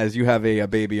 Yeah. As you have a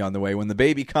baby on the way. When the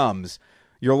baby comes,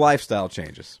 your lifestyle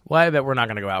changes. Well, I bet we're not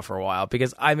going to go out for a while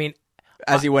because, I mean...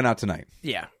 As you went out tonight.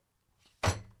 Yeah.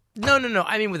 No.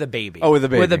 I mean with a baby. Oh, with a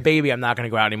baby. With a baby, I'm not going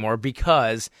to go out anymore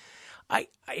because I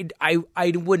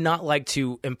would not like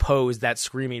to impose that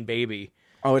screaming baby.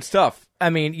 Oh, it's tough. I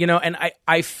mean, and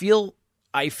I feel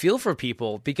for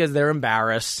people because they're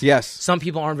embarrassed. Yes. Some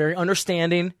people aren't very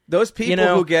understanding. Those people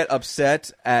who get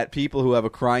upset at people who have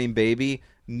a crying baby,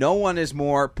 no one is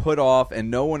more put off and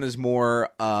no one is more,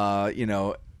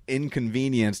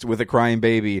 inconvenienced with a crying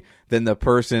baby than the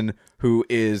person who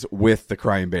is with the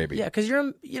crying baby. Yeah, because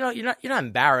you're not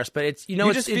embarrassed, but it's you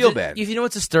just feel bad.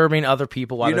 It's disturbing other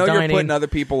people while they're dining. You're putting other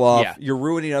people off. Yeah. You're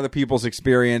ruining other people's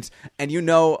experience, and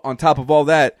on top of all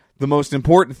that, the most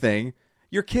important thing,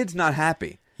 your kid's not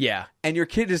happy. Yeah. And your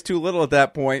kid is too little at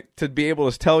that point to be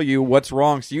able to tell you what's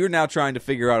wrong. So you're now trying to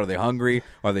figure out, are they hungry?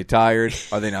 Are they tired?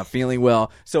 Are they not feeling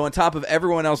well? So on top of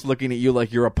everyone else looking at you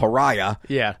like you're a pariah,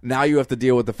 yeah. Now you have to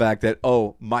deal with the fact that,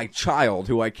 my child,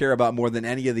 who I care about more than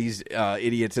any of these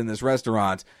idiots in this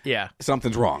restaurant, yeah,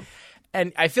 something's wrong.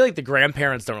 And I feel like the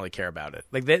grandparents don't really care about it.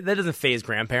 Like, that doesn't faze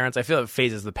grandparents. I feel it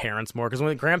phases the parents more. Because when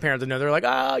the grandparents know, they're like,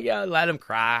 oh, yeah, let them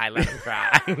cry. You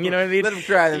know what I mean? Let them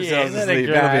cry themselves to sleep.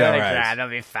 It'll be all right. They'll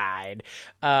be fine.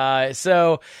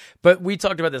 But we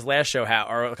talked about this last show,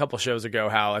 or a couple shows ago,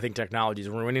 how I think technology is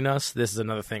ruining us. This is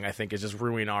another thing I think is just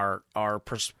ruining our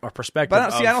perspective.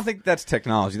 But I don't think that's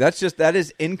technology. That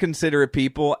is inconsiderate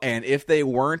people. And if they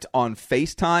weren't on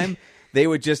FaceTime, they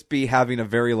would just be having a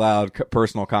very loud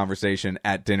personal conversation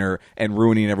at dinner and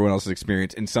ruining everyone else's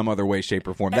experience in some other way, shape,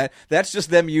 or form. That's just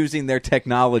them using their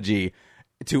technology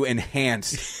to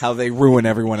enhance how they ruin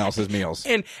everyone else's meals.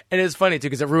 And it's funny, too,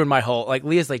 because it ruined my whole... Like,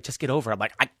 Leah's like, just get over it. I'm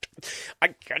like, I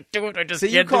can't do it. I just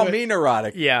can't do it. You call me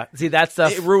neurotic. Yeah. See, that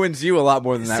stuff... It ruins you a lot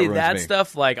more than that ruins me. See, that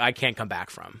stuff, like, I can't come back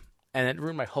from. And it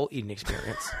ruined my whole eating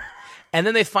experience. And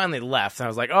then they finally left, and I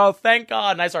was like, oh, thank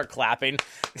God. And I start clapping.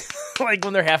 Like,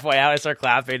 when they're halfway out, I start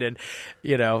clapping, and,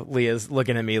 Leah's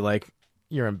looking at me like,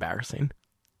 you're embarrassing.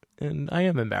 And I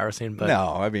am embarrassing, but...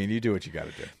 No, I mean, you do what you got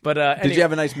to do. But Did you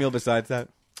have a nice meal besides that?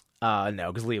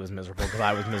 No, because Leah was miserable, because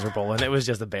I was miserable, and it was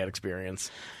just a bad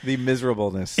experience. The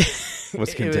miserableness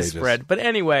was contagious. It was spread. But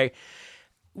anyway,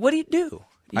 what do you do?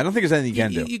 I don't think there's anything you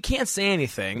can do. You can't say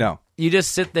anything. No. You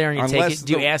just sit there and you take it.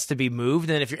 Do you ask to be moved?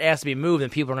 And if you're asked to be moved, then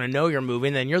people are going to know you're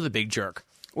moving, then you're the big jerk.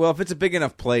 Well, if it's a big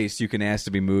enough place, you can ask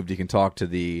to be moved. You can talk to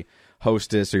the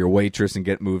hostess or your waitress and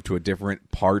get moved to a different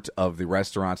part of the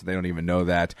restaurant so they don't even know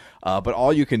that. But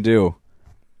all you can do,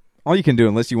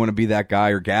 unless you want to be that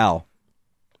guy or gal,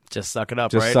 just suck it up,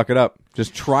 Just suck it up.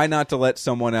 Just try not to let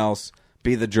someone else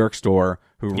be the jerk store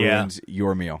who ruins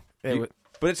your meal.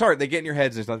 But it's hard. They get in your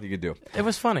heads. There's nothing you can do. It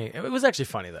was funny. It was actually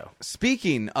funny, though.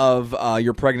 Speaking of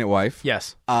your pregnant wife,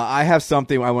 yes, I have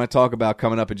something I want to talk about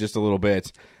coming up in just a little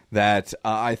bit that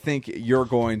I think you're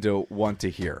going to want to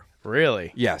hear.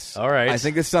 Really? Yes. All right. I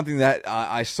think it's something that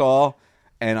I saw,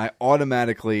 and I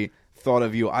automatically thought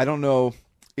of you. I don't know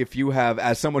if you have,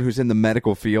 as someone who's in the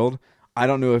medical field, I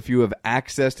don't know if you have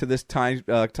access to this type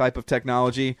of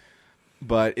technology.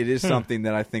 But it is something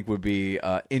that I think would be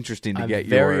interesting to get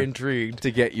intrigued to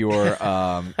get your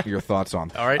thoughts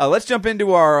on. All right, let's jump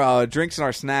into our drinks and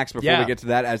our snacks before we get to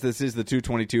that. As this is the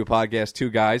 222 podcast,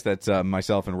 two guys. That's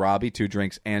myself and Robbie. 2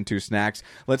 drinks and 2 snacks.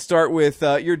 Let's start with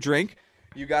your drink.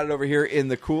 You got it over here in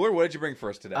the cooler. What did you bring for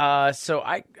us today? So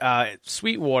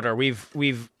Sweetwater. We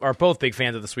are both big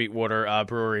fans of the Sweetwater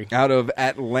brewery out of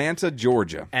Atlanta,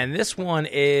 Georgia. And this one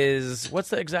is,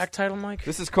 what's the exact title, Mike?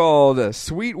 This is called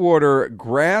Sweetwater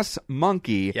Grass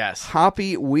Monkey. Yes.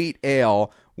 Hoppy Wheat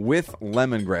Ale with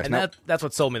lemongrass. And that's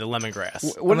what sold me the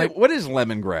lemongrass. What is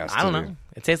lemongrass? I don't know.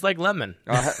 It tastes like lemon.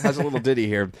 Has a little ditty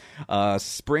here.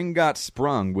 Spring got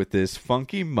sprung with this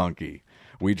funky monkey.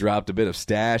 We dropped a bit of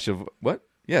stash of what?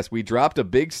 Yes, we dropped a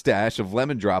big stash of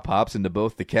lemon drop hops into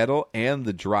both the kettle and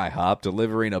the dry hop,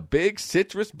 delivering a big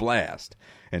citrus blast,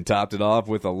 and topped it off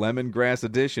with a lemongrass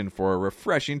addition for a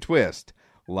refreshing twist.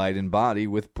 Light in body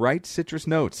with bright citrus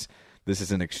notes. This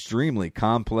is an extremely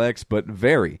complex but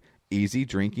very easy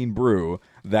drinking brew.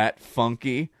 That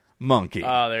funky monkey.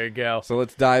 Oh, there you go. So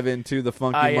let's dive into the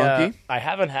funky monkey. I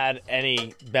haven't had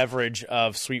any beverage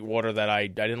of Sweetwater that I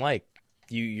didn't like.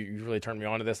 you really turned me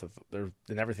on to this. And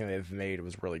everything they've made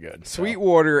was really good. So.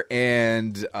 Sweetwater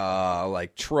and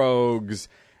like Trogs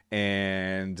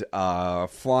and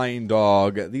Flying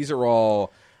Dog. These are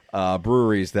all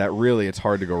breweries that really it's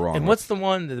hard to go wrong. And with. what's the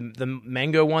one, the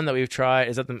mango one that we've tried?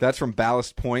 Is that the? That's from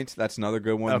Ballast Point. That's another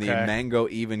good one. Okay. The Mango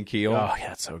Even Keel. Oh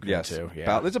yeah, it's so good too.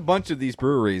 Yeah, There's a bunch of these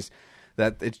breweries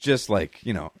that it's just like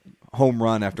home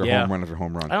run after home run after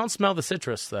home run. I don't smell the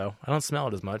citrus though. I don't smell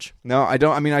it as much. No, I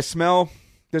don't. I mean, I smell.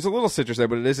 There's a little citrus there,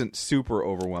 but it isn't super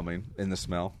overwhelming in the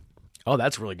smell. Oh,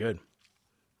 that's really good.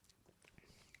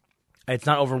 It's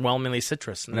not overwhelmingly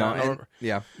citrus. No, not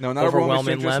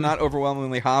overwhelmingly citrus, not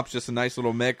overwhelmingly hops. Just a nice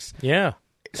little mix. Yeah,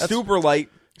 super light,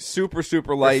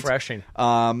 super light, refreshing.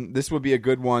 This would be a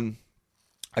good one.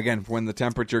 Again, when the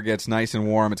temperature gets nice and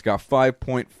warm, it's got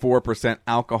 5.4%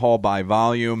 alcohol by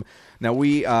volume. Now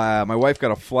my wife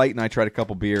got a flight, and I tried a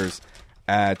couple beers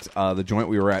at the joint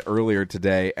we were at earlier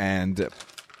today, and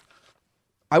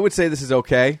I would say this is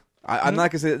okay. I'm not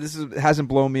going to say that this hasn't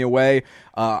blown me away.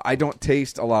 I don't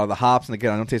taste a lot of the hops, and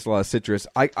again, I don't taste a lot of citrus.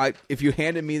 If you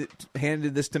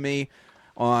handed this to me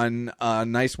on a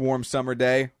nice warm summer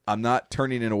day, I'm not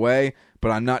turning it away, but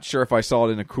I'm not sure if I saw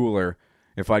it in a cooler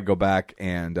if I'd go back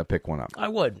and pick one up. I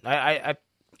would. I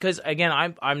because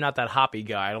again, I'm not that hoppy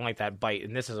guy. I don't like that bite,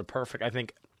 and this is a perfect. I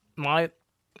think my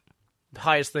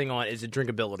highest thing on is the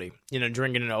drinkability.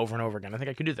 Drinking it over and over again. I think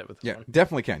I could do that with this one.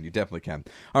 Definitely can. You definitely can.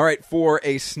 All right, for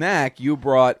a snack, you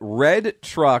brought Red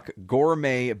Truck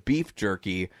Gourmet Beef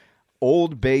Jerky,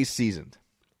 Old Bay seasoned.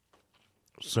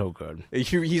 So good.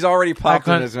 He's already popped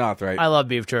in his mouth, right? I love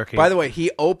beef jerky. By the way,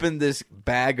 he opened this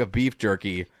bag of beef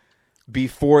jerky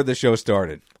before the show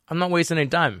started. I'm not wasting any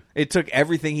time. It took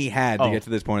everything he had to get to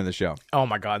this point in the show. Oh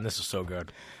my God, this is so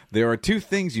good. There are two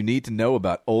things you need to know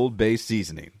about Old Bay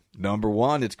seasoning. Number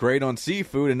one, it's great on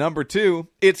seafood, and number two,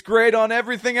 it's great on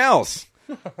everything else.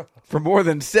 For more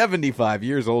than 75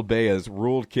 years, Old Bay has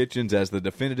ruled kitchens as the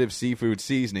definitive seafood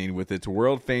seasoning with its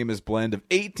world-famous blend of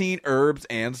 18 herbs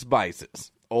and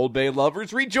spices. Old Bay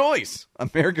lovers, rejoice!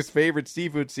 America's favorite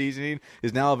seafood seasoning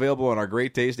is now available on our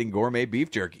great-tasting gourmet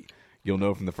beef jerky. You'll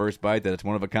know from the first bite that it's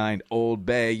one of a kind. Old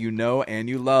Bay, you know and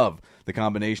you love. The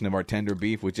combination of our tender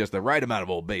beef with just the right amount of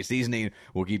Old Bay seasoning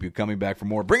will keep you coming back for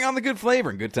more. Bring on the good flavor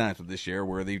and good times with this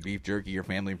share-worthy beef jerky. Your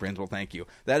family and friends will thank you.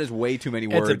 That is way too many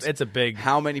words. It's a big...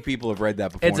 How many people have read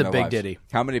that before It's in a their big lives? ditty.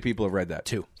 How many people have read that?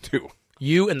 Two.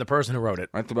 You and the person who wrote it.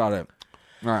 That's about it.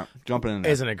 All right, jumping in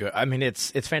there. Isn't it good? I mean,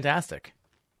 it's fantastic.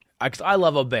 I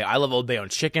love Old Bay. I love Old Bay on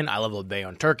chicken. I love Old Bay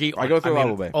on turkey. I go through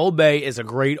Old Bay. Old Bay is a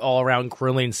great all-around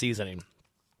grilling seasoning.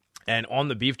 And on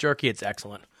the beef jerky, it's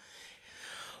excellent.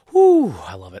 Whew,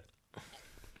 I love it.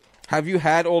 Have you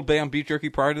had Old Bay on beef jerky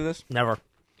prior to this? Never.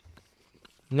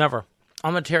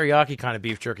 I'm a teriyaki kind of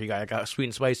beef jerky guy. I got sweet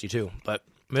and spicy too. But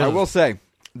I will say,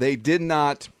 they did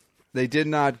not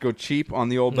go cheap on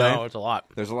the Old Bay. No, it's a lot.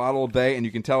 There's a lot of Old Bay, and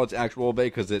you can tell it's actual Old Bay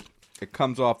because it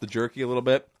comes off the jerky a little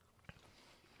bit.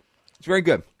 It's very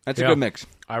good. That's a good mix.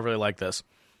 I really like this.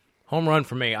 Home run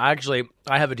for me. I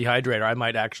have a dehydrator. I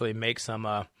might actually make some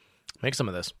of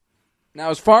this.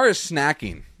 Now, as far as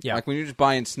snacking, Yeah. like when you're just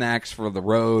buying snacks for the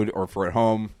road or for at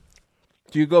home,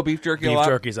 do you go beef jerky a lot?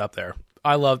 Beef jerky's up there.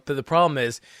 I love. The problem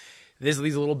is, these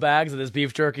little bags of this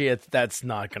beef jerky. That's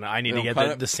not gonna. I need to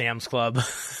get the Sam's Club,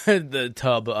 the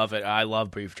tub of it. I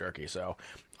love beef jerky, so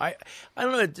I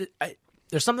don't know.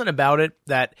 There's something about it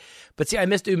that. But see, I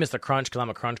miss the crunch because I'm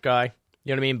a crunch guy.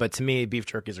 You know what I mean? But to me, beef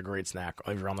jerky is a great snack.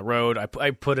 If you're on the road,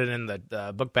 I put it in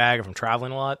the book bag if I'm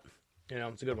traveling a lot.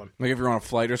 It's a good one. Like if you're on a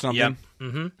flight or something? Yep.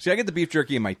 Mm-hmm. See, I get the beef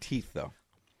jerky in my teeth, though.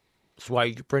 That's why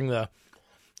you bring those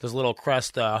little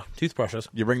Crest toothbrushes.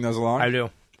 You bring those along? I do.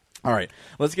 All right.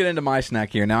 Let's get into my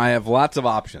snack here. Now, I have lots of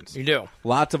options. You do.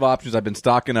 Lots of options. I've been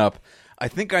stocking up. I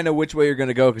think I know which way you're going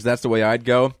to go because that's the way I'd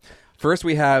go. First,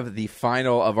 we have the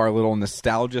final of our little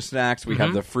nostalgia snacks. We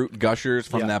have the Fruit Gushers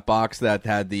from that box that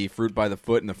had the fruit by the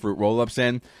foot and the fruit roll-ups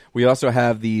in. We also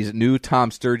have these new Tom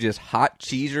Sturgis Hot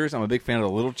Cheesers. I'm a big fan of the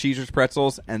Little Cheesers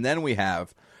pretzels. And then we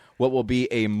have what will be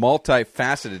a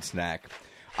multifaceted snack.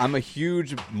 I'm a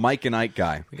huge Mike and Ike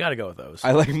guy. We got to go with those.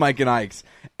 I like Mike and Ike's.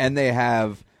 And they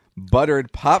have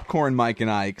buttered popcorn Mike and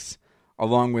Ike's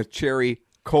along with cherry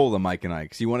cola Mike and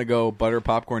Ike's. You want to go butter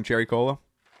popcorn cherry cola?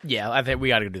 Yeah, I think we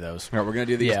got to do those. All right, we're going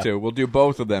to do these two. We'll do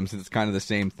both of them since it's kind of the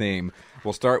same theme.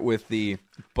 We'll start with the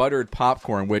buttered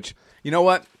popcorn, which, you know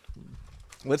what?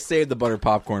 Let's save the buttered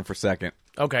popcorn for a second.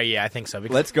 Okay, yeah, I think so.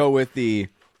 Let's go with the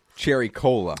cherry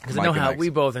cola. Because I know how we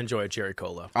both enjoy cherry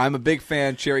cola. I'm a big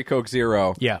fan. Cherry Coke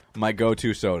Zero. Yeah. My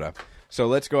go-to soda. So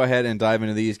let's go ahead and dive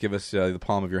into these. Give us the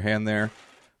palm of your hand there.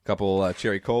 A couple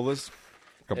cherry colas.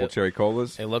 Couple cherry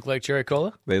colas. They look like cherry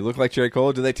cola. They look like cherry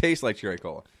cola. Do they taste like cherry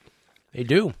cola? They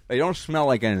do. They don't smell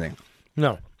like anything.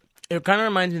 No. It kind of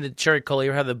reminds me of the cherry cola.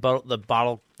 You ever have the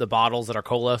bottles that are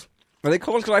cola? Are they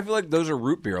colas? Because I feel like those are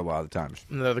root beer a lot of the times.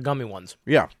 They're the gummy ones.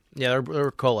 Yeah. Yeah,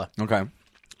 they're cola. Okay.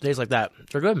 Tastes like that.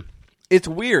 They're good. It's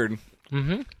weird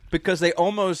because they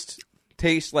almost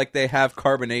taste like they have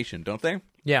carbonation, don't they?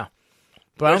 Yeah.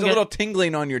 But There's a little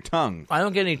tingling on your tongue. I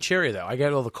don't get any cherry, though. I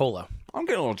get all the cola. I'm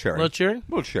getting a little cherry. A little cherry? A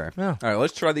little cherry. Yeah. All right,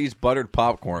 let's try these buttered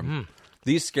popcorn.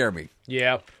 These scare me.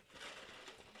 Yeah.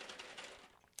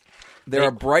 They're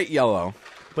a bright yellow.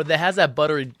 But it has that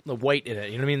buttery white in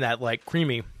it. You know what I mean? That, like,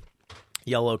 creamy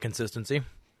yellow consistency.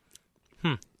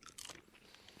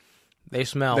 They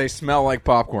smell. They smell like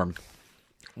popcorn.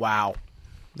 Wow.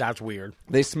 That's weird.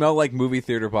 They smell like movie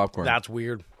theater popcorn. That's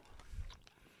weird.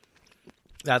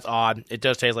 That's odd. It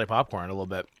does taste like popcorn a little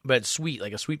bit. But it's sweet,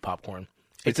 like a sweet popcorn.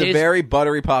 It's a very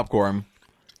buttery popcorn.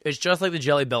 It's just like the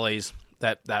Jelly Bellies,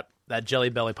 that Jelly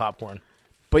Belly popcorn.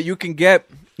 But you can get,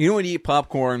 when you eat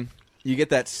popcorn, you get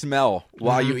that smell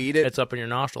while you eat it. It's up in your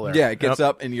nostril there. Yeah, it gets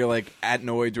up and you're like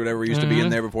adenoids or whatever used to be in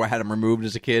there before I had them removed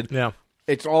as a kid. Yeah.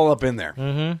 It's all up in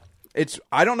there.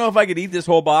 I don't know if I could eat this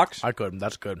whole box. I could.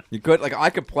 That's good. You could? Like, I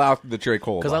could plow through the cherry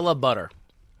cola. Because I love butter.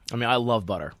 I mean, I love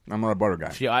butter. I'm not a butter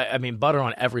guy. Yeah, I mean, butter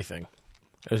on everything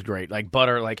is great. Like,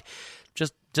 butter, like,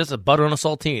 just a butter on a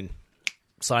saltine.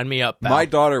 Sign me up, pal. My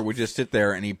daughter would just sit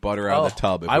there and eat butter out of the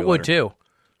tub. I would, too.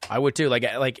 I would, too.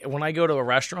 Like, when I go to a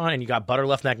restaurant and you got butter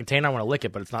left in that container, I want to lick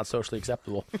it, but it's not socially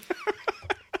acceptable.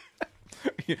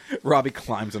 Robbie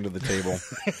climbs under the table.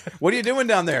 What are you doing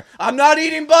down there? I'm not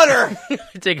eating butter.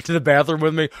 Take it to the bathroom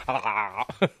with me.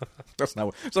 That's not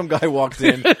what, some guy walks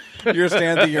in. You're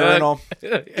standing at the urinal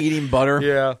eating butter.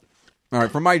 Yeah. All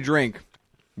right, for my drink,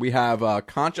 we have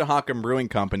Conshohocken Brewing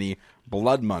Company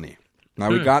Blood Money. Now,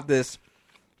 we got this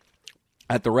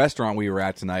at the restaurant we were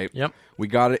at tonight. Yep. We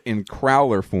got it in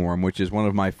crowler form, which is one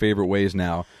of my favorite ways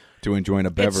now to enjoy a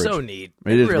beverage. It's so neat.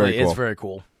 It is really very cool. is very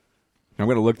cool. I'm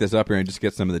going to look this up here and just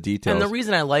get some of the details. And the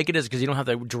reason I like it is because you don't have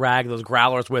to drag those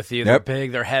growlers with you. Yep. They're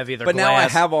big, they're heavy, they're But glass. now I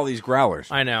have all these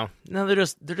growlers. I know. No, they're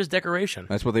just decoration.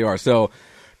 That's what they are. So,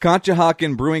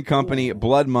 Conshohocken Brewing Company,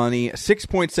 Blood Money,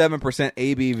 6.7%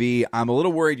 ABV. I'm a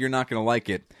little worried you're not going to like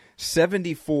it.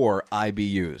 74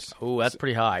 IBUs. Ooh, that's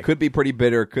pretty high. Could be pretty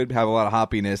bitter. Could have a lot of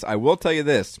hoppiness. I will tell you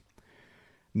this.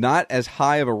 Not as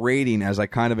high of a rating as I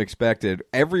kind of expected.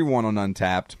 Everyone on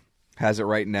Untappd has it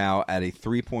right now at a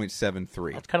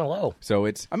 3.73. That's kind of low. So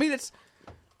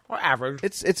Or average.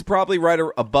 it's probably right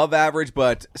above average,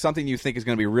 but something you think is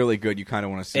going to be really good. You kind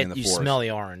of want to see in the You forest. smell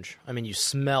the orange. I mean, you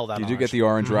smell that. You orange. do get the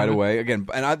orange right away. Again,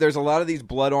 and there's a lot of these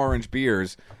blood orange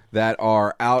beers that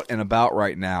are out and about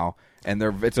right now, and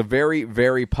it's a very,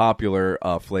 very popular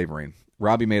flavoring.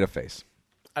 Robbie made a face.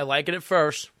 I like it at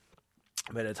first,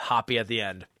 but it's hoppy at the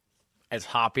end. It's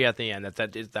hoppy at the end.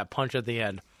 It's that punch at the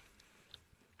end.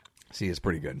 See, it's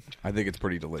pretty good. I think it's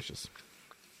pretty delicious.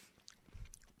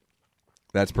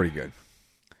 That's pretty good.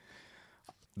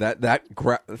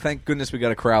 Thank goodness we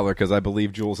got a crowler, because I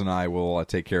believe Jules and I will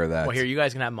take care of that. Well, here, you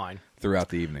guys can have mine. Throughout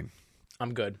the evening.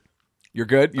 I'm good. You're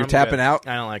good? You're tapping good. out?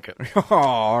 I don't like it. Oh,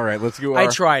 all right. Let's go. I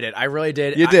tried it. I really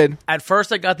did. You did. At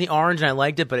first, I got the orange and I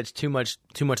liked it, but it's too much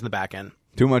in the back end.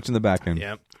 Too much in the back end.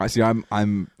 Yep. I see. I'm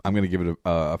going to give it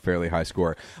a fairly high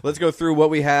score. Let's go through what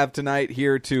we have tonight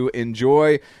here to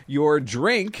enjoy. Your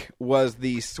drink was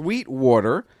the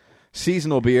Sweetwater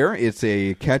seasonal beer. It's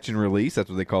a catch and release. That's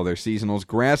what they call their seasonals.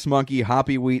 Grass Monkey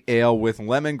Hoppy Wheat Ale with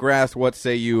lemongrass. What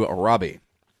say you, Robbie?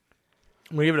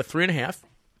 I'm going to give it a 3.5.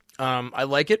 I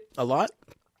like it a lot.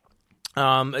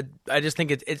 I just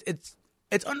think it's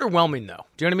underwhelming, though.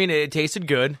 Do you know what I mean? It tasted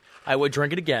good. I would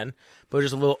drink it again, but it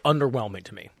was just a little underwhelming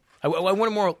to me. I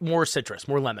wanted more citrus,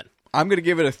 more lemon. I'm going to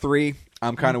give it a 3.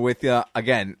 I'm kind of with you.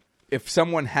 Again, if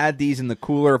someone had these in the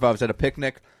cooler, if I was at a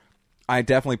picnic, I'd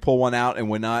definitely pull one out and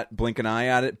would not blink an eye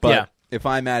at it. But if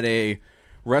I'm at a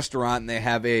restaurant and they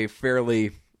have a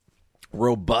fairly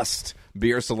robust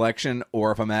beer selection,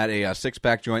 or if I'm at a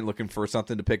six-pack joint looking for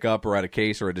something to pick up, or at a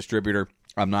case or a distributor,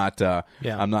 I'm not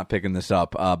picking this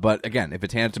up. But again, if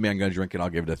it's handed to me, I'm going to drink it. I'll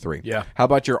give it a 3. Yeah. How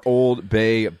about your Old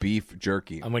Bay beef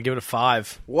jerky? I'm going to give it a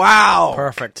 5. Wow.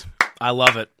 Perfect. I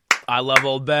love it. I love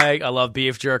Old Bay. I love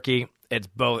beef jerky. It's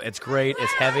both. It's great.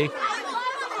 It's heavy.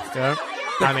 Yeah.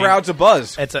 The crowd's a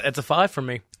buzz. It's a 5 for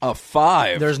me. A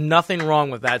 5. There's nothing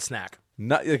wrong with that snack.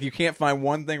 Like you can't find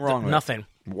one thing wrong with it. Nothing.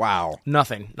 Wow.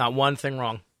 Nothing. Not one thing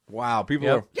wrong. Wow. People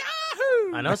Yep. are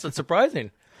Yahoo! I know, it's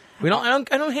surprising. I don't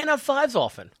hand out 5s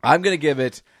often. I'm going to give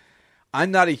it.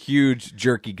 I'm not a huge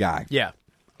jerky guy. Yeah.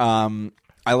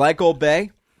 I like Old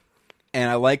Bay, and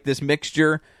I like this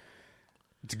mixture.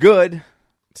 It's good.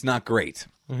 It's not great.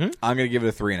 Mm-hmm. I'm going to give it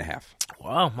a 3.5.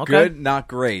 Wow, okay. Good, not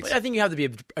great. But I think you have to be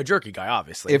a jerky guy,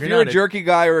 obviously. If you're a jerky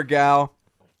guy or a gal,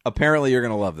 apparently you're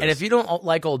going to love this. And if you don't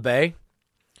like Old Bay,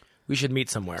 we should meet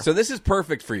somewhere. So this is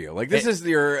perfect for you. Like this is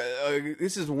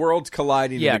this is worlds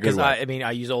colliding. Yeah, because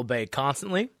I use Old Bay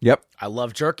constantly. Yep. I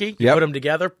love jerky. You put them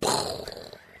together.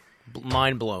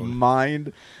 Mind blown.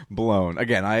 Mind blown.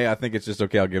 Again, I think it's just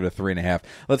okay. I'll give it a 3.5.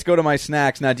 Let's go to my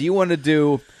snacks now. Do you want to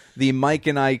do the Mike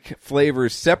and Ike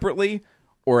flavors separately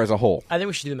or as a whole? I think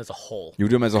we should do them as a whole. You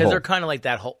do them as a whole because they're kind of like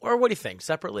that whole. Or what do you think?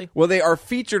 Separately? Well, they are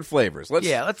featured flavors. Let's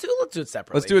do it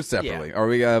separately. Let's do it separately. Yeah. Or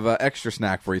we have an extra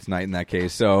snack for you tonight in that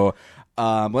case. So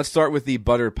let's start with the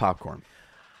buttered popcorn.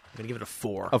 I'm gonna give it a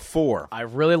 4. A 4. I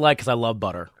really like because I love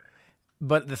butter,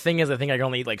 but the thing is, I think I can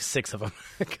only eat like 6 of them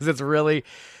because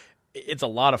it's a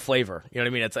lot of flavor. You know what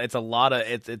I mean? It's a lot of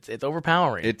it's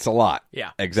overpowering. It's a lot.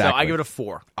 Yeah, exactly. So I give it a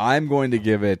 4. I'm going to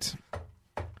give it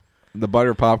the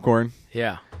buttered popcorn.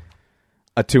 Yeah,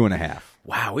 a 2.5.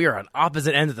 Wow, we are on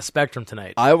opposite ends of the spectrum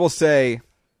tonight. I will say,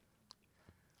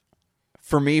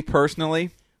 for me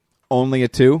personally, only a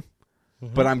 2.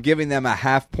 But I'm giving them a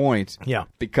half point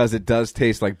because it does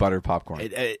taste like buttered popcorn.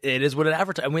 It is what it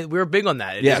advertises. I mean, we were big on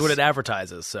that. It is what it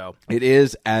advertises. So it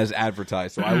is as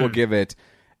advertised. So I will give it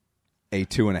a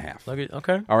 2.5.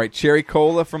 Okay. All right, cherry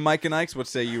cola from Mike and Ike's. What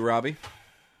say you, Robbie?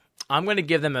 I'm going to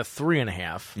give them a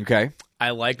 3.5. Okay. I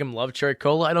like them. Love cherry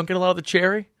cola. I don't get a lot of the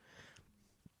cherry.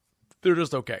 They're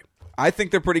just okay. I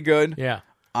think they're pretty good. Yeah.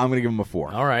 I'm going to give them a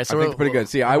 4. All right. So I think they're pretty good.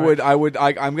 See, I'm going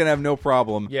to have no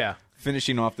problem. Yeah.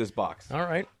 Finishing off this box. All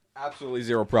right. Absolutely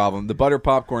zero problem. The butter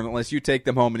popcorn, unless you take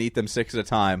them home and eat them 6 at a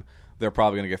time, they're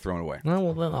probably going to get thrown away.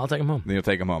 Well, then I'll take them home. Then you'll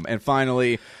take them home. And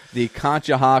finally, the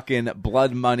Conshohocken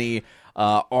Blood Money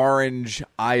Orange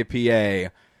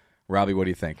IPA. Robbie, what do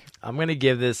you think? I'm going to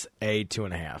give this a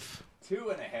 2.5.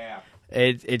 2.5.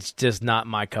 It's just not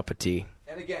my cup of tea.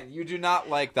 And again, you do not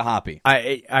like the hoppy.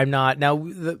 I'm not. Now,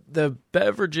 the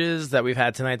beverages that we've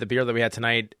had tonight, the beer that we had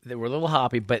tonight, they were a little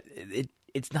hoppy, but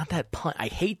it's not that punch. I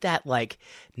hate that like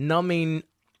numbing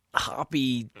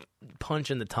hoppy punch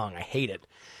in the tongue. I hate it.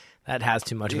 That has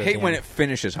too much of it. You hate when it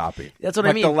finishes hoppy. That's what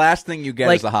I mean. The last thing you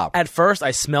get is the hop. At first,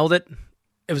 I smelled it.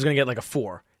 It was going to get like a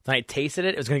 4. Then I tasted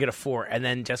it. It was going to get a 4. And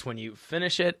then just when you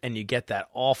finish it and you get that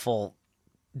awful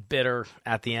bitter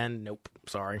at the end, nope.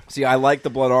 Sorry. See, I like the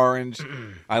blood orange.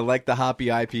 I like the hoppy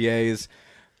IPAs.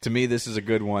 To me, this is a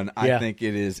good one. I think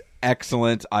it is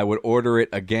excellent. I would order it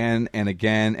again and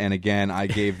again and again. I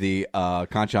gave the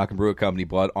Conshohocken Brew Company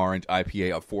Blood Orange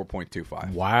IPA a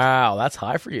 4.25. Wow, that's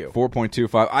high for you.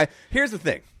 4.25. Here's the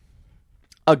thing.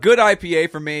 A good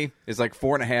IPA for me is like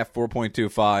 4.5,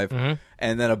 4.25,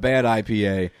 and then a bad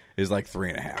IPA is like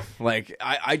 3.5. Like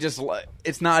I just,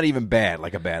 it's not even bad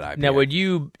like a bad IPA. Now, would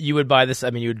you would buy this? I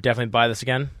mean, you would definitely buy this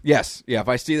again? Yes, yeah. If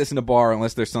I see this in a bar,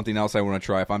 unless there's something else I want to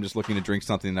try, if I'm just looking to drink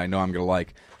something that I know I'm going to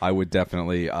like, I would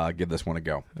definitely give this one a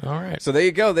go. All right. So there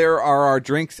you go. There are our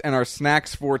drinks and our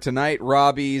snacks for tonight.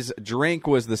 Robbie's drink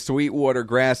was the Sweetwater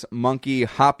Grass Monkey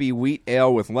Hoppy Wheat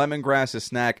Ale with lemongrass. His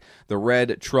snack, the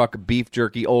Red Truck Beef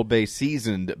Jerky, Old Bay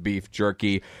Seasoned Beef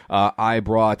Jerky. I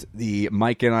brought the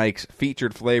Mike and Ike's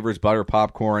featured flavors, butter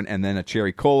popcorn, and then a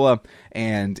cherry cola.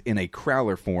 And in a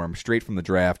crowler form, straight from the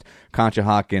draft,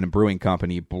 Conshohocken Brewing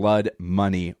Company Blood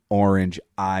Money Orange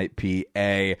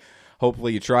IPA.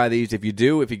 Hopefully you try these. If you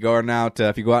do, if you go out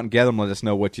and get them, let us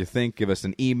know what you think. Give us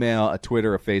an email, a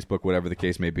Twitter, a Facebook, whatever the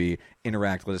case may be.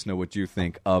 Interact. Let us know what you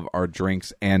think of our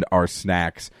drinks and our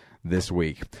snacks this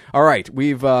week. All right,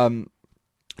 we've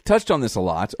touched on this a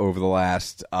lot over the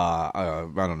last,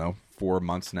 4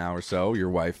 months now or so, your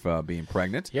wife being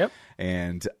pregnant. Yep.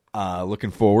 And looking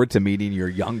forward to meeting your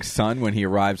young son when he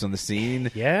arrives on the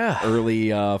scene. Yeah. Early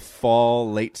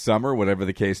fall, late summer, whatever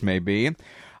the case may be.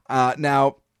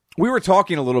 Now, we were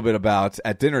talking a little bit about,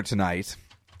 at dinner tonight,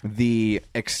 the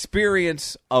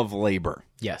experience of labor.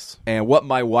 Yes. And what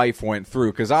my wife went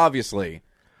through, because obviously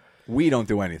we don't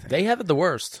do anything. They have it the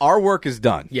worst. Our work is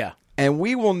done. Yeah. And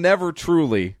we will never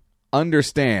truly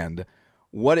understand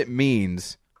what it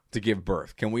means to give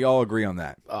birth. Can we all agree on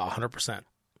that? 100%.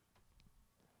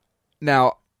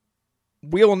 Now,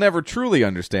 we will never truly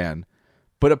understand,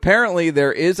 but apparently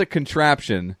there is a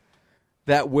contraption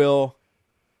that will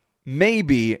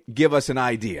maybe give us an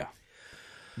idea.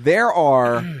 There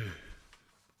are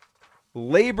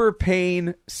labor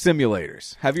pain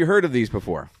simulators. Have you heard of these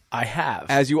before? I have.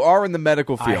 As you are in the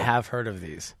medical field. I have heard of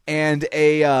these. And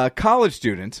a college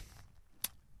student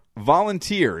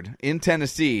volunteered in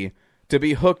Tennessee to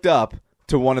be hooked up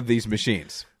to one of these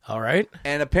machines. All right.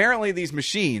 And apparently these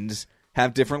machines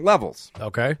have different levels.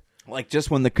 Okay. Like just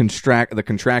when the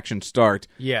contractions start,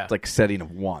 Yeah. it's like setting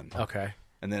of 1. Okay.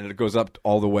 And then it goes up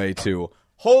all the way to,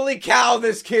 holy cow,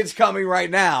 this kid's coming right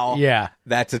now. Yeah.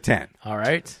 That's a 10. All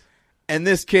right. And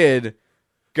this kid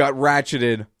got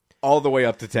ratcheted all the way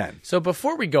up to 10. So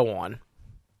before we go on,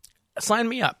 sign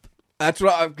me up. That's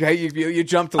what. Okay, you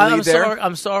jumped the lead I'm there. sorry.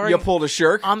 I'm sorry. You pulled a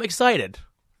shirk. I'm excited.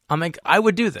 I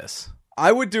would do this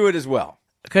I would do it as well.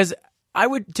 because I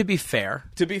would. To be fair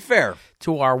To be fair,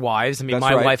 to our wives, I mean, That's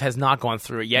my right. wife has not gone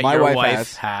through it yet. My Your wife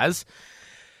wife has.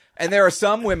 And there are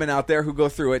some women out there who go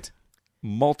through it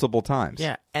multiple times.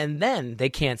 Yeah, and then they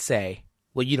can't say,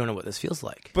 "Well, you don't know what this feels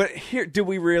like." But here, do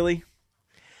we really?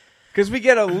 Because we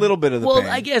get a little bit of the Well, pain.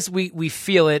 I guess we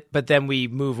feel it, but then we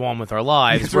move on with our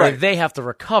lives. That's where right. they have to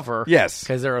recover. Yes.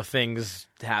 because there are things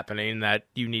happening that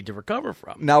you need to recover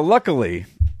from. Now, luckily,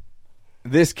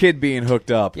 this kid being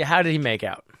hooked up Yeah, how did he make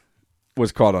out?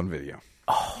 was caught on video.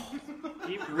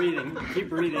 Keep breathing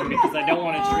because I don't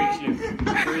want to trick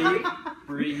you.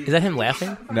 Breathe. Is that him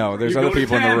laughing? No, there's You other go to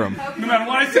people in the 10. room. No matter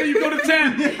what I say, you go to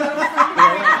 10.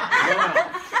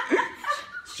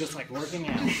 It's just like working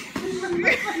out.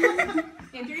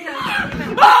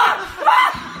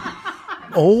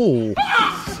 Oh,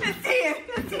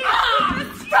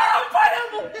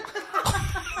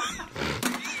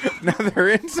 Now, they're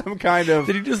in some kind of...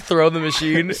 did he just throw the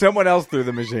machine? Someone else threw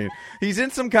the machine. He's in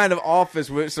some kind of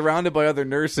office surrounded by other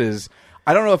nurses.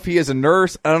 I don't know if he is a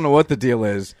nurse. I don't know what the deal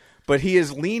is. But he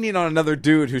is leaning on another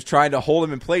dude who's trying to hold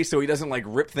him in place so he doesn't, like,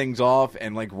 rip things off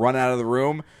and, like, run out of the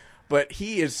room. But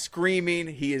he is screaming.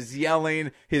 He is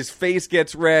yelling. His face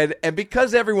gets red. And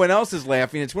because everyone else is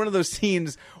laughing, it's one of those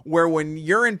scenes where when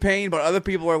you're in pain but other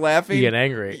people are laughing... You get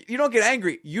angry. You don't get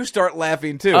angry. You start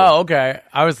laughing, too. Oh, okay.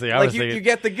 I was Like, thinking. you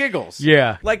get the giggles.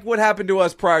 Yeah. Like what happened to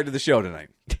us prior to the show tonight.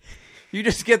 You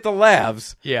just get the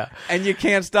laughs. Yeah. And you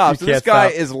can't stop. So can't this guy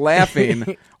stop. is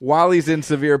laughing while he's in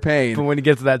severe pain. But when he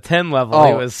gets to that 10 level,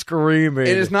 he Oh. was screaming.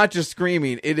 It is not just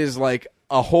screaming. It is like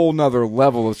a whole nother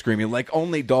level of screaming. Like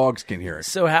only dogs can hear it.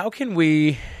 So how could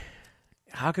we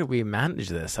manage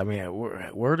this? I mean,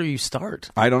 where do you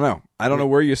start? I don't know. I don't know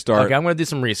where you start. Okay, I'm going to do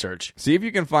some research. See if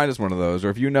you can find us one of those, or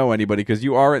if you know anybody, because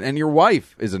you are, and your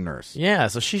wife is a nurse. Yeah,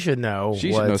 so she should know.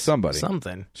 She should know somebody.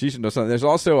 Something. She should know something. There's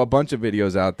also a bunch of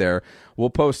videos out there. We'll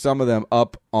post some of them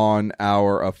up on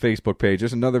our Facebook page.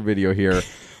 There's another video here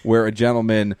where a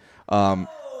gentleman. If I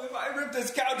rip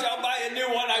this couch, I'll buy a new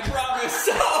one. I promise.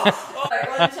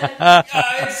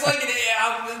 It's like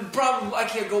problem. I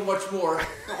can't go much more.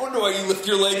 I wonder why you lift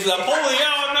your legs up. Holy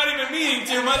hell! I'm not even meaning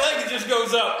to. My leg just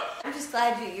goes up. I'm just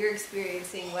glad you're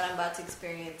experiencing what I'm about to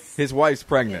experience. His wife's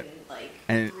pregnant,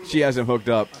 and she hasn't hooked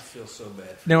up. I feel so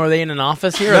bad. Now, are they in an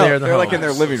office here? Or No, they're in the they're home? like in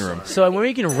their living room. So when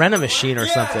we can rent a machine or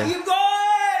Yeah, something. keep going.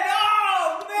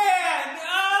 Oh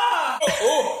man.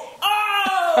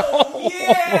 Oh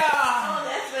yeah. Oh,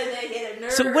 that's when they hit a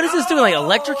nerve. So what is this doing? Like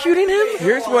electrocuting him?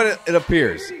 Here's what it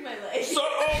appears. My leg.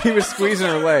 He was squeezing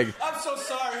her leg. I'm so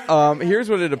sorry. Here's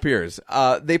what it appears.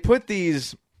 They put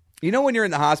these. You know when you're in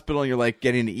the hospital and you're like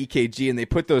getting an EKG and they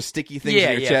put those sticky things Yeah,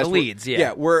 in your yeah, chest? the leads, yeah.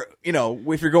 Yeah, where,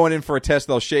 if you're going in for a test,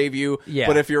 they'll shave you. Yeah.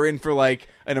 But if you're in for like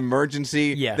an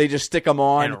emergency, Yeah. they just stick them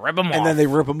on. And rip 'em And off. then they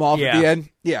rip them off at Yeah. the end.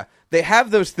 Yeah. They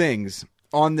have those things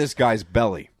on this guy's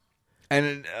belly.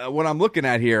 And what I'm looking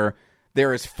at here,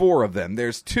 there is 4 of them.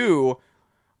 There's 2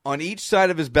 on each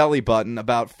side of his belly button,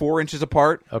 about 4 inches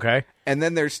apart. Okay. And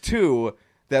then there's 2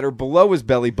 that are below his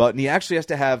belly button. He actually has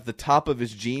to have the top of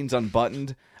his jeans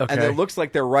unbuttoned. Okay. And it looks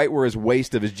like they're right where his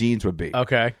waist of his jeans would be.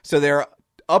 Okay. So they're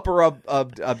upper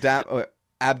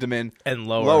abdomen And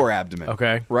lower abdomen.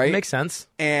 Okay. Right? Makes sense.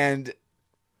 And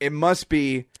it must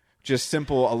be just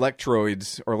simple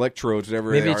electrodes,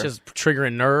 whatever Maybe they it's are. just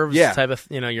triggering nerves, Yeah. type of,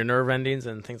 your nerve endings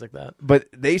and things like that. But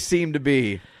they seem to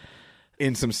be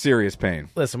in some serious pain.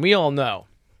 Listen, we all know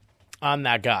I'm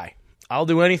that guy. I'll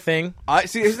do anything.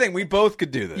 See, here's the thing. We both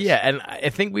could do this. Yeah, and I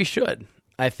think we should.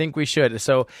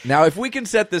 So, Now, if we can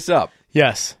set this up,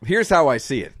 yes. here's how I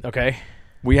see it. Okay.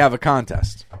 We have a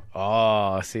contest.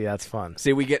 Oh, see, that's fun.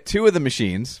 See, we get 2 of the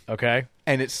machines, Okay.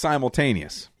 and it's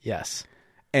simultaneous. Yes.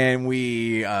 And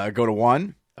we go to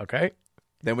 1, Okay.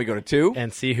 then we go to 2.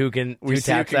 And see who we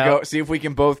see, taps out. see if we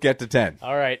can both get to 10.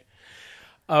 All right.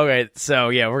 Okay, so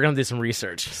yeah, we're going to do some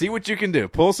research. See what you can do.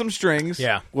 Pull some strings.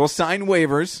 Yeah. We'll sign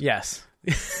waivers. Yes.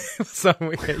 So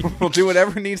We'll do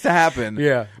whatever needs to happen.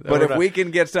 Yeah. But if we can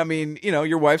get some,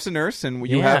 your wife's a nurse and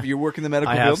you work in the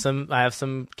medical field. I have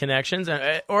some connections,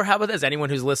 or how about this? Anyone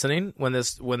who's listening when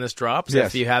this drops, Yes.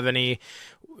 if you have any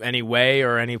any way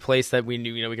or any place that we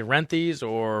can rent these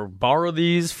or borrow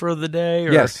these for the day?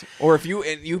 Or, Yes, or if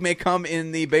you may come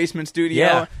in the basement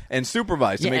studio and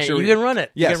supervise to make sure you can run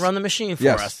it. Yes. You can run the machine for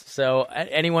Yes. us. So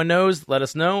anyone knows, let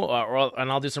us know,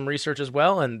 and I'll do some research as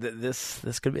well. And this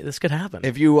could happen.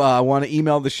 If you want to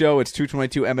email the show, it's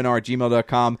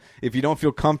 222mnr@gmail.com. If you don't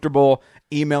feel comfortable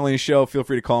emailing the show, feel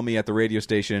free to call me at the radio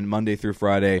station Monday through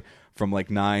Friday from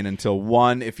like 9 until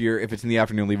 1. If it's in the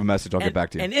afternoon, leave a message. I'll get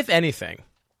back to you. And if anything,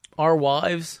 our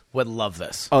wives would love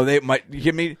this. Oh, they might. You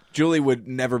kidding me? Julie would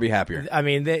never be happier. I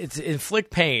mean, it's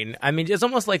inflict pain. I mean, it's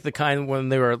almost like the kind when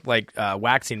they were like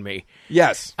waxing me.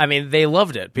 Yes. I mean, they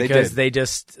loved it because they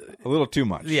just a little too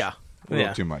much. Yeah. A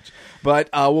little too much. But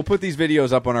we'll put these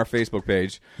videos up on our Facebook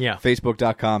page. Yeah.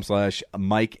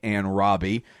 Facebook.com/Mike and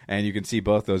Robbie. And you can see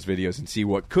both those videos and see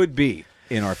what could be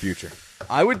in our future.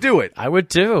 I would do it. I would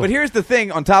too. But here's the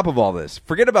thing on top of all this.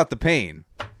 Forget about the pain.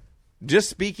 Just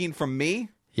speaking from me,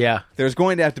 yeah. there's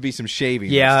going to have to be some shaving.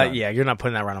 Yeah, yeah. You're not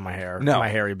putting that right on my hair. No. My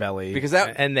hairy belly. Because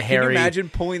that, and the can hairy. you imagine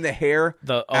pulling the hair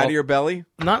out of your belly?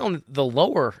 Not only the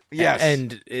lower Yes.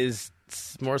 end is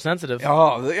more sensitive.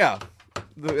 Oh, yeah.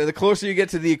 The closer you get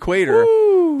to the equator,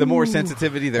 the more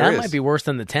sensitivity there is. That might be worse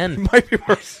than the 10. Might be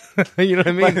worse. You know what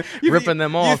I mean? Ripping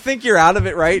them off. You think you're out of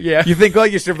it, right? Yeah. You think, oh,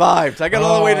 you survived. I got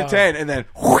all the way to 10, and then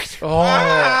whoosh,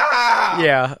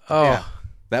 Yeah. Oh. Yeah.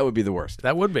 That would be the worst.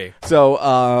 That would be. So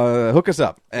hook us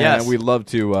up, and Yes. we'd love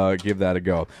to give that a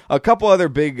go. A couple other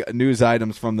big news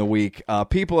items from the week.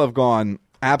 People have gone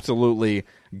absolutely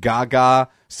gaga,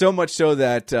 so much so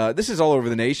that this is all over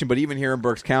the nation, but even here in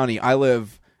Berks County, I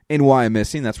live in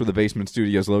Wyomissing. That's where the basement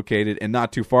studio is located, and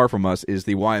not too far from us is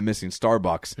the Wyomissing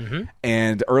Starbucks. Mm-hmm.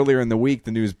 And earlier in the week,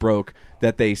 the news broke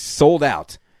that they sold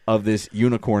out of this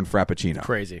unicorn frappuccino.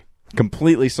 Crazy.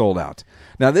 Completely sold out.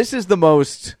 Now, this is the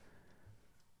most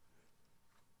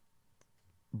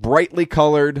brightly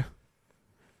colored.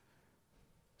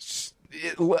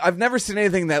 I've never seen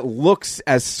anything that looks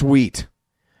as sweet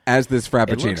as this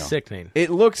frappuccino. It looks sickening. It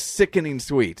looks sickening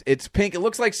sweet. It's pink. It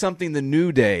looks like something the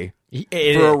New Day,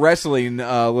 It for a is. wrestling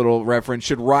little reference,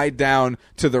 should ride down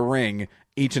to the ring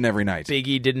each and every night. Big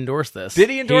E did endorse this. Did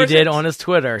he endorse He did it? on his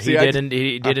Twitter. See,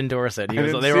 he did endorse it. I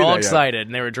didn't They see were all that yet. excited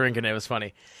and they were drinking it. It was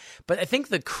funny. But I think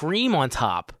the cream on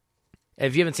top,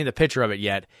 if you haven't seen the picture of it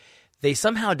yet, they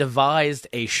somehow devised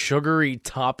a sugary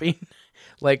topping,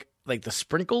 like the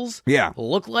sprinkles. Yeah.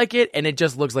 Look like it, and it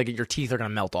just looks like your teeth are going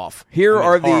to melt off. Here I mean,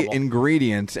 are it's the horrible.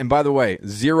 ingredients. And by the way,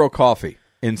 0 coffee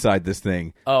inside this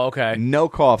thing. Oh, okay. No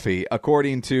coffee.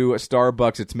 According to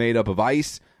Starbucks, it's made up of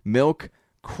ice, milk,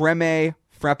 creme,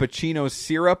 frappuccino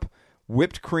syrup,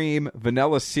 whipped cream,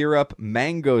 vanilla syrup,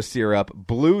 mango syrup,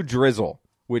 blue drizzle,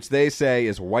 which they say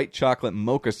is white chocolate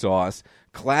mocha sauce,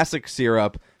 classic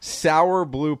syrup, sour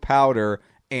blue powder,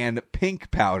 and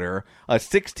pink powder. A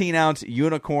 16-ounce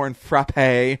unicorn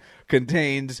frappe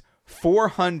contains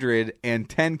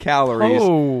 410 calories,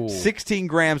 Oh. 16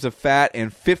 grams of fat,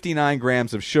 and 59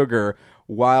 grams of sugar,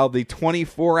 while the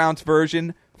 24-ounce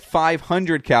version,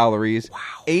 500 calories,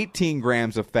 18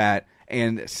 grams of fat,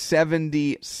 and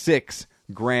 76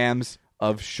 grams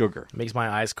of sugar. Makes my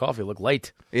iced coffee look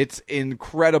light. It's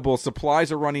incredible.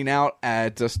 Supplies are running out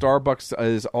at Starbucks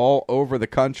is all over the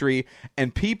country,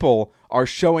 and people are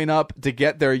showing up to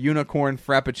get their unicorn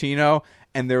frappuccino,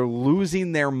 and they're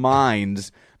losing their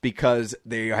minds because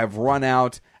they have run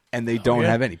out and they don't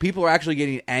have any. People are actually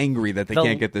getting angry that they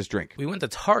can't get this drink. We went to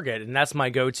Target, and that's my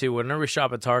go-to. Whenever we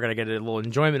shop at Target, I get a little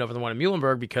enjoyment over the one in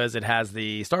Muhlenberg because it has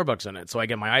the Starbucks in it. So I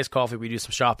get my iced coffee, we do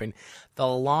some shopping. The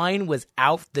line was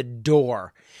out the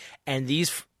door, and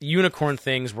these unicorn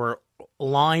things were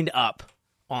lined up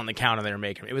on the counter they were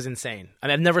making. It was insane. I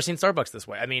mean, I've never seen Starbucks this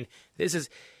way. I mean, this is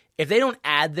if they don't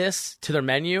add this to their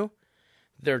menu,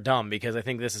 they're dumb because I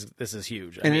think this is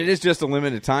huge. I And mean, it is just a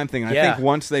limited time thing. I Yeah. think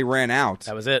once they ran out,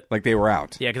 that was it. like they were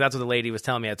out. Yeah, because that's what the lady was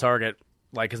telling me at Target.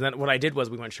 Like, because then what I did was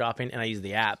we went shopping and I used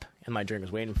the app and my drink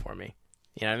was waiting for me.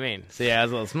 You know what I mean? So yeah, I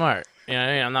was a little smart. You know what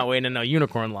I mean? I'm not waiting in no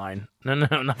unicorn line. No,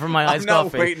 not for my iced I'm not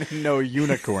coffee. waiting in no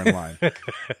unicorn line.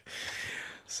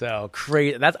 So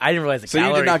crazy. That's I didn't realize the So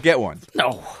calorie. you did not get one.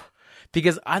 No,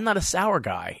 because I'm not a sour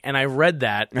guy, and I read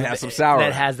that It has some sour.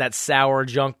 that has that sour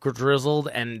junk drizzled,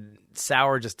 and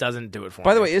sour just doesn't do it for me.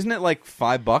 By the way, isn't it like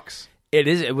 $5? it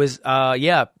is. It was.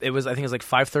 Yeah. It was. I think it was like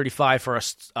 $5.35 for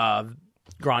a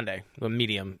Grande, the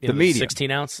medium. The medium.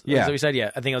 16 ounce? Yeah. Is that what you said?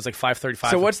 Yeah. I think it was like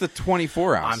 $5.35. So what's the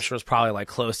 24 ounce? I'm sure it's probably like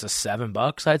close to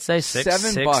 $7, I'd say.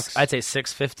 $7? I'd say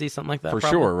 $6.50, something like that. For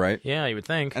probably. sure, right? Yeah, you would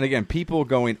think. And again, people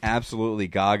going absolutely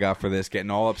gaga for this,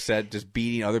 getting all upset, just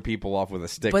beating other people off with a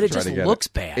stick But to it try just to get looks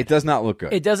it. bad. It does not look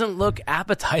good. It doesn't look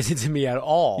appetizing to me at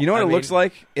all. You know what I it mean, looks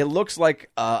like? It looks like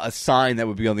a sign that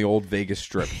would be on the old Vegas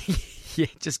Strip. Yeah,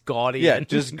 just gaudy. Yeah, and,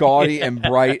 just gaudy and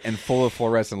bright and full of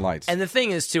fluorescent lights. And the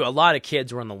thing is, too, a lot of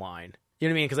kids were on the line. You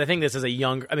know what I mean? Because I think this is a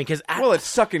younger. I mean, because well, it's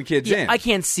sucking kids in. I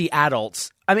can't see adults.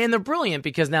 I mean, they're brilliant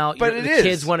because now But the it is.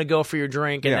 kids want to go for your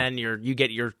drink, and Yeah. then you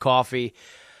get your coffee.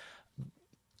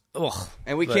 Ugh.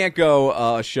 And we can't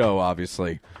go a show,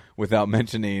 obviously, without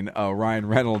mentioning Ryan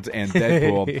Reynolds and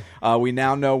Deadpool. We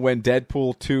now know when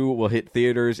Deadpool 2 will hit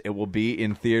theaters. It will be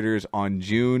in theaters on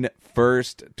June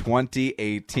 1st,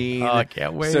 2018. Oh, I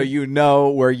can't wait. So you know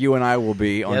where you and I will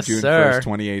be on Yes, June sir. 1st,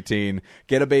 2018.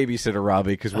 Get a babysitter,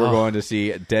 Robbie, because we're going to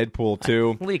see Deadpool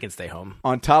 2. Lee can stay home.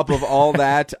 On top of all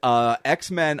that,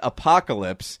 X-Men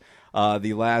Apocalypse,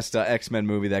 the last X-Men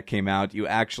movie that came out, you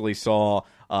actually saw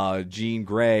Jean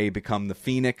Grey become the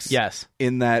Phoenix Yes.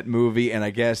 in that movie, and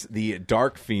I guess the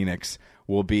Dark Phoenix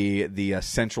will be the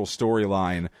central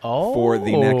storyline for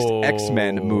the next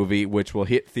X-Men movie, which will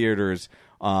hit theaters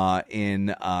in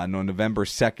November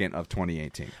 2nd of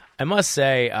 2018. I must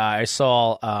say, I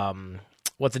saw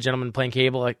what's the gentleman playing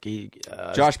cable? Like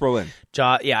Josh Brolin.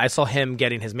 Yeah, I saw him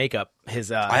getting his makeup.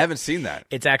 I haven't seen that.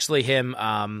 It's actually him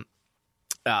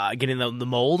getting the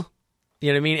mold. You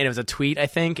know what I mean? And it was a tweet, I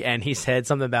think, and he said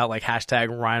something about like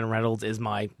hashtag Ryan Reynolds is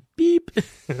my beep.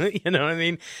 You know what I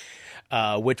mean?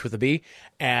 Witch with a B.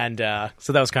 And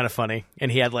so that was kind of funny.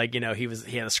 And he had like, he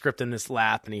had a script in his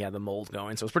lap and he had the mold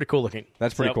going. So it was pretty cool looking.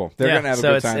 That's pretty cool. They're going to have a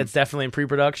so good time. It's definitely in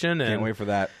pre-production. And Can't wait for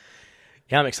that.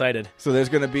 Yeah, I'm excited. So there's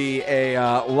going to be a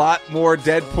lot more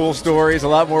Deadpool stories, a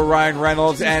lot more Ryan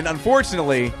Reynolds, and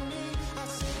unfortunately,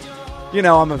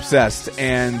 I'm obsessed.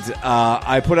 And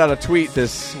I put out a tweet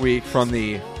this week from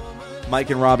the Mike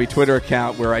and Robbie Twitter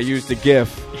account where I used a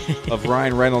GIF of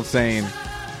Ryan Reynolds saying,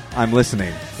 "I'm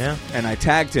listening." Yeah. And I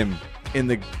tagged him in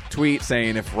the tweet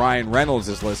saying, "If Ryan Reynolds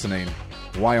is listening,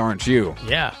 why aren't you?"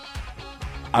 Yeah.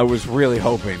 I was really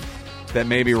hoping that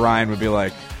maybe Ryan would be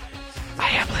like, I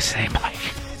am listening, Mike.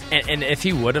 And if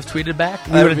he would have tweeted back,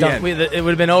 That would be it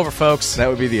would have been over, folks. that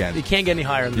would be the end. You can't get any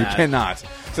higher than You that. cannot.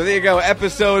 So there you go.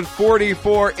 Episode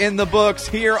 44 in the books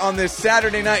here on this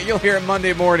Saturday night. You'll hear it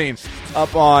Monday morning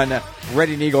up on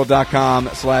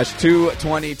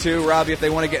ReadyNeagle.com/222. Robbie, if they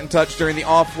want to get in touch during the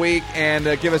off week and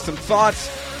give us some thoughts,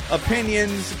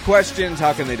 opinions, questions,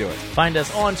 how can they do it? Find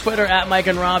us on Twitter at Mike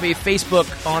and Robbie, Facebook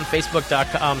on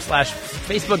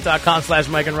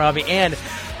Facebook.com/Mike and Robbie, and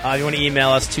if you want to email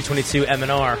us,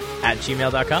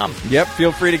 222mnr@gmail.com. Yep,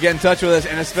 feel free to get in touch with us,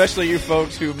 and especially you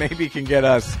folks who maybe can get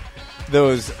us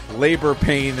those labor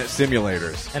pain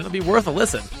simulators. And it'll be worth a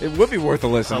listen. It would be worth a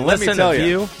listen. A Let me listen, tell a you.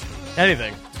 view,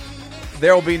 anything.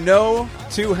 There will be no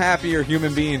two happier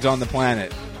human beings on the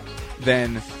planet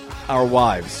than our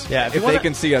wives. Yeah, if if you wanna- they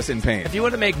can see us in pain. If you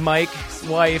want to make Mike's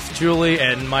wife, Julie,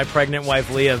 and my pregnant wife,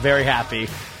 Leah, very happy,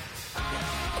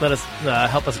 let us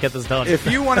help us get this done. If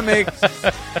you want to make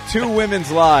two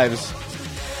women's lives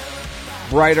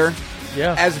brighter,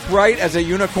 yeah, as bright as a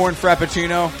unicorn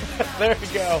frappuccino, there you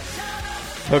go.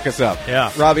 hook us up.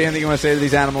 Yeah. Robbie, anything you want to say to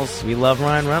these animals? We love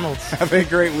Ryan Reynolds. Have a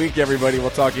great week, everybody. We'll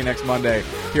talk to you next Monday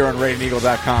here on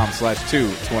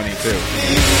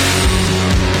ReadyNeagle.com/222.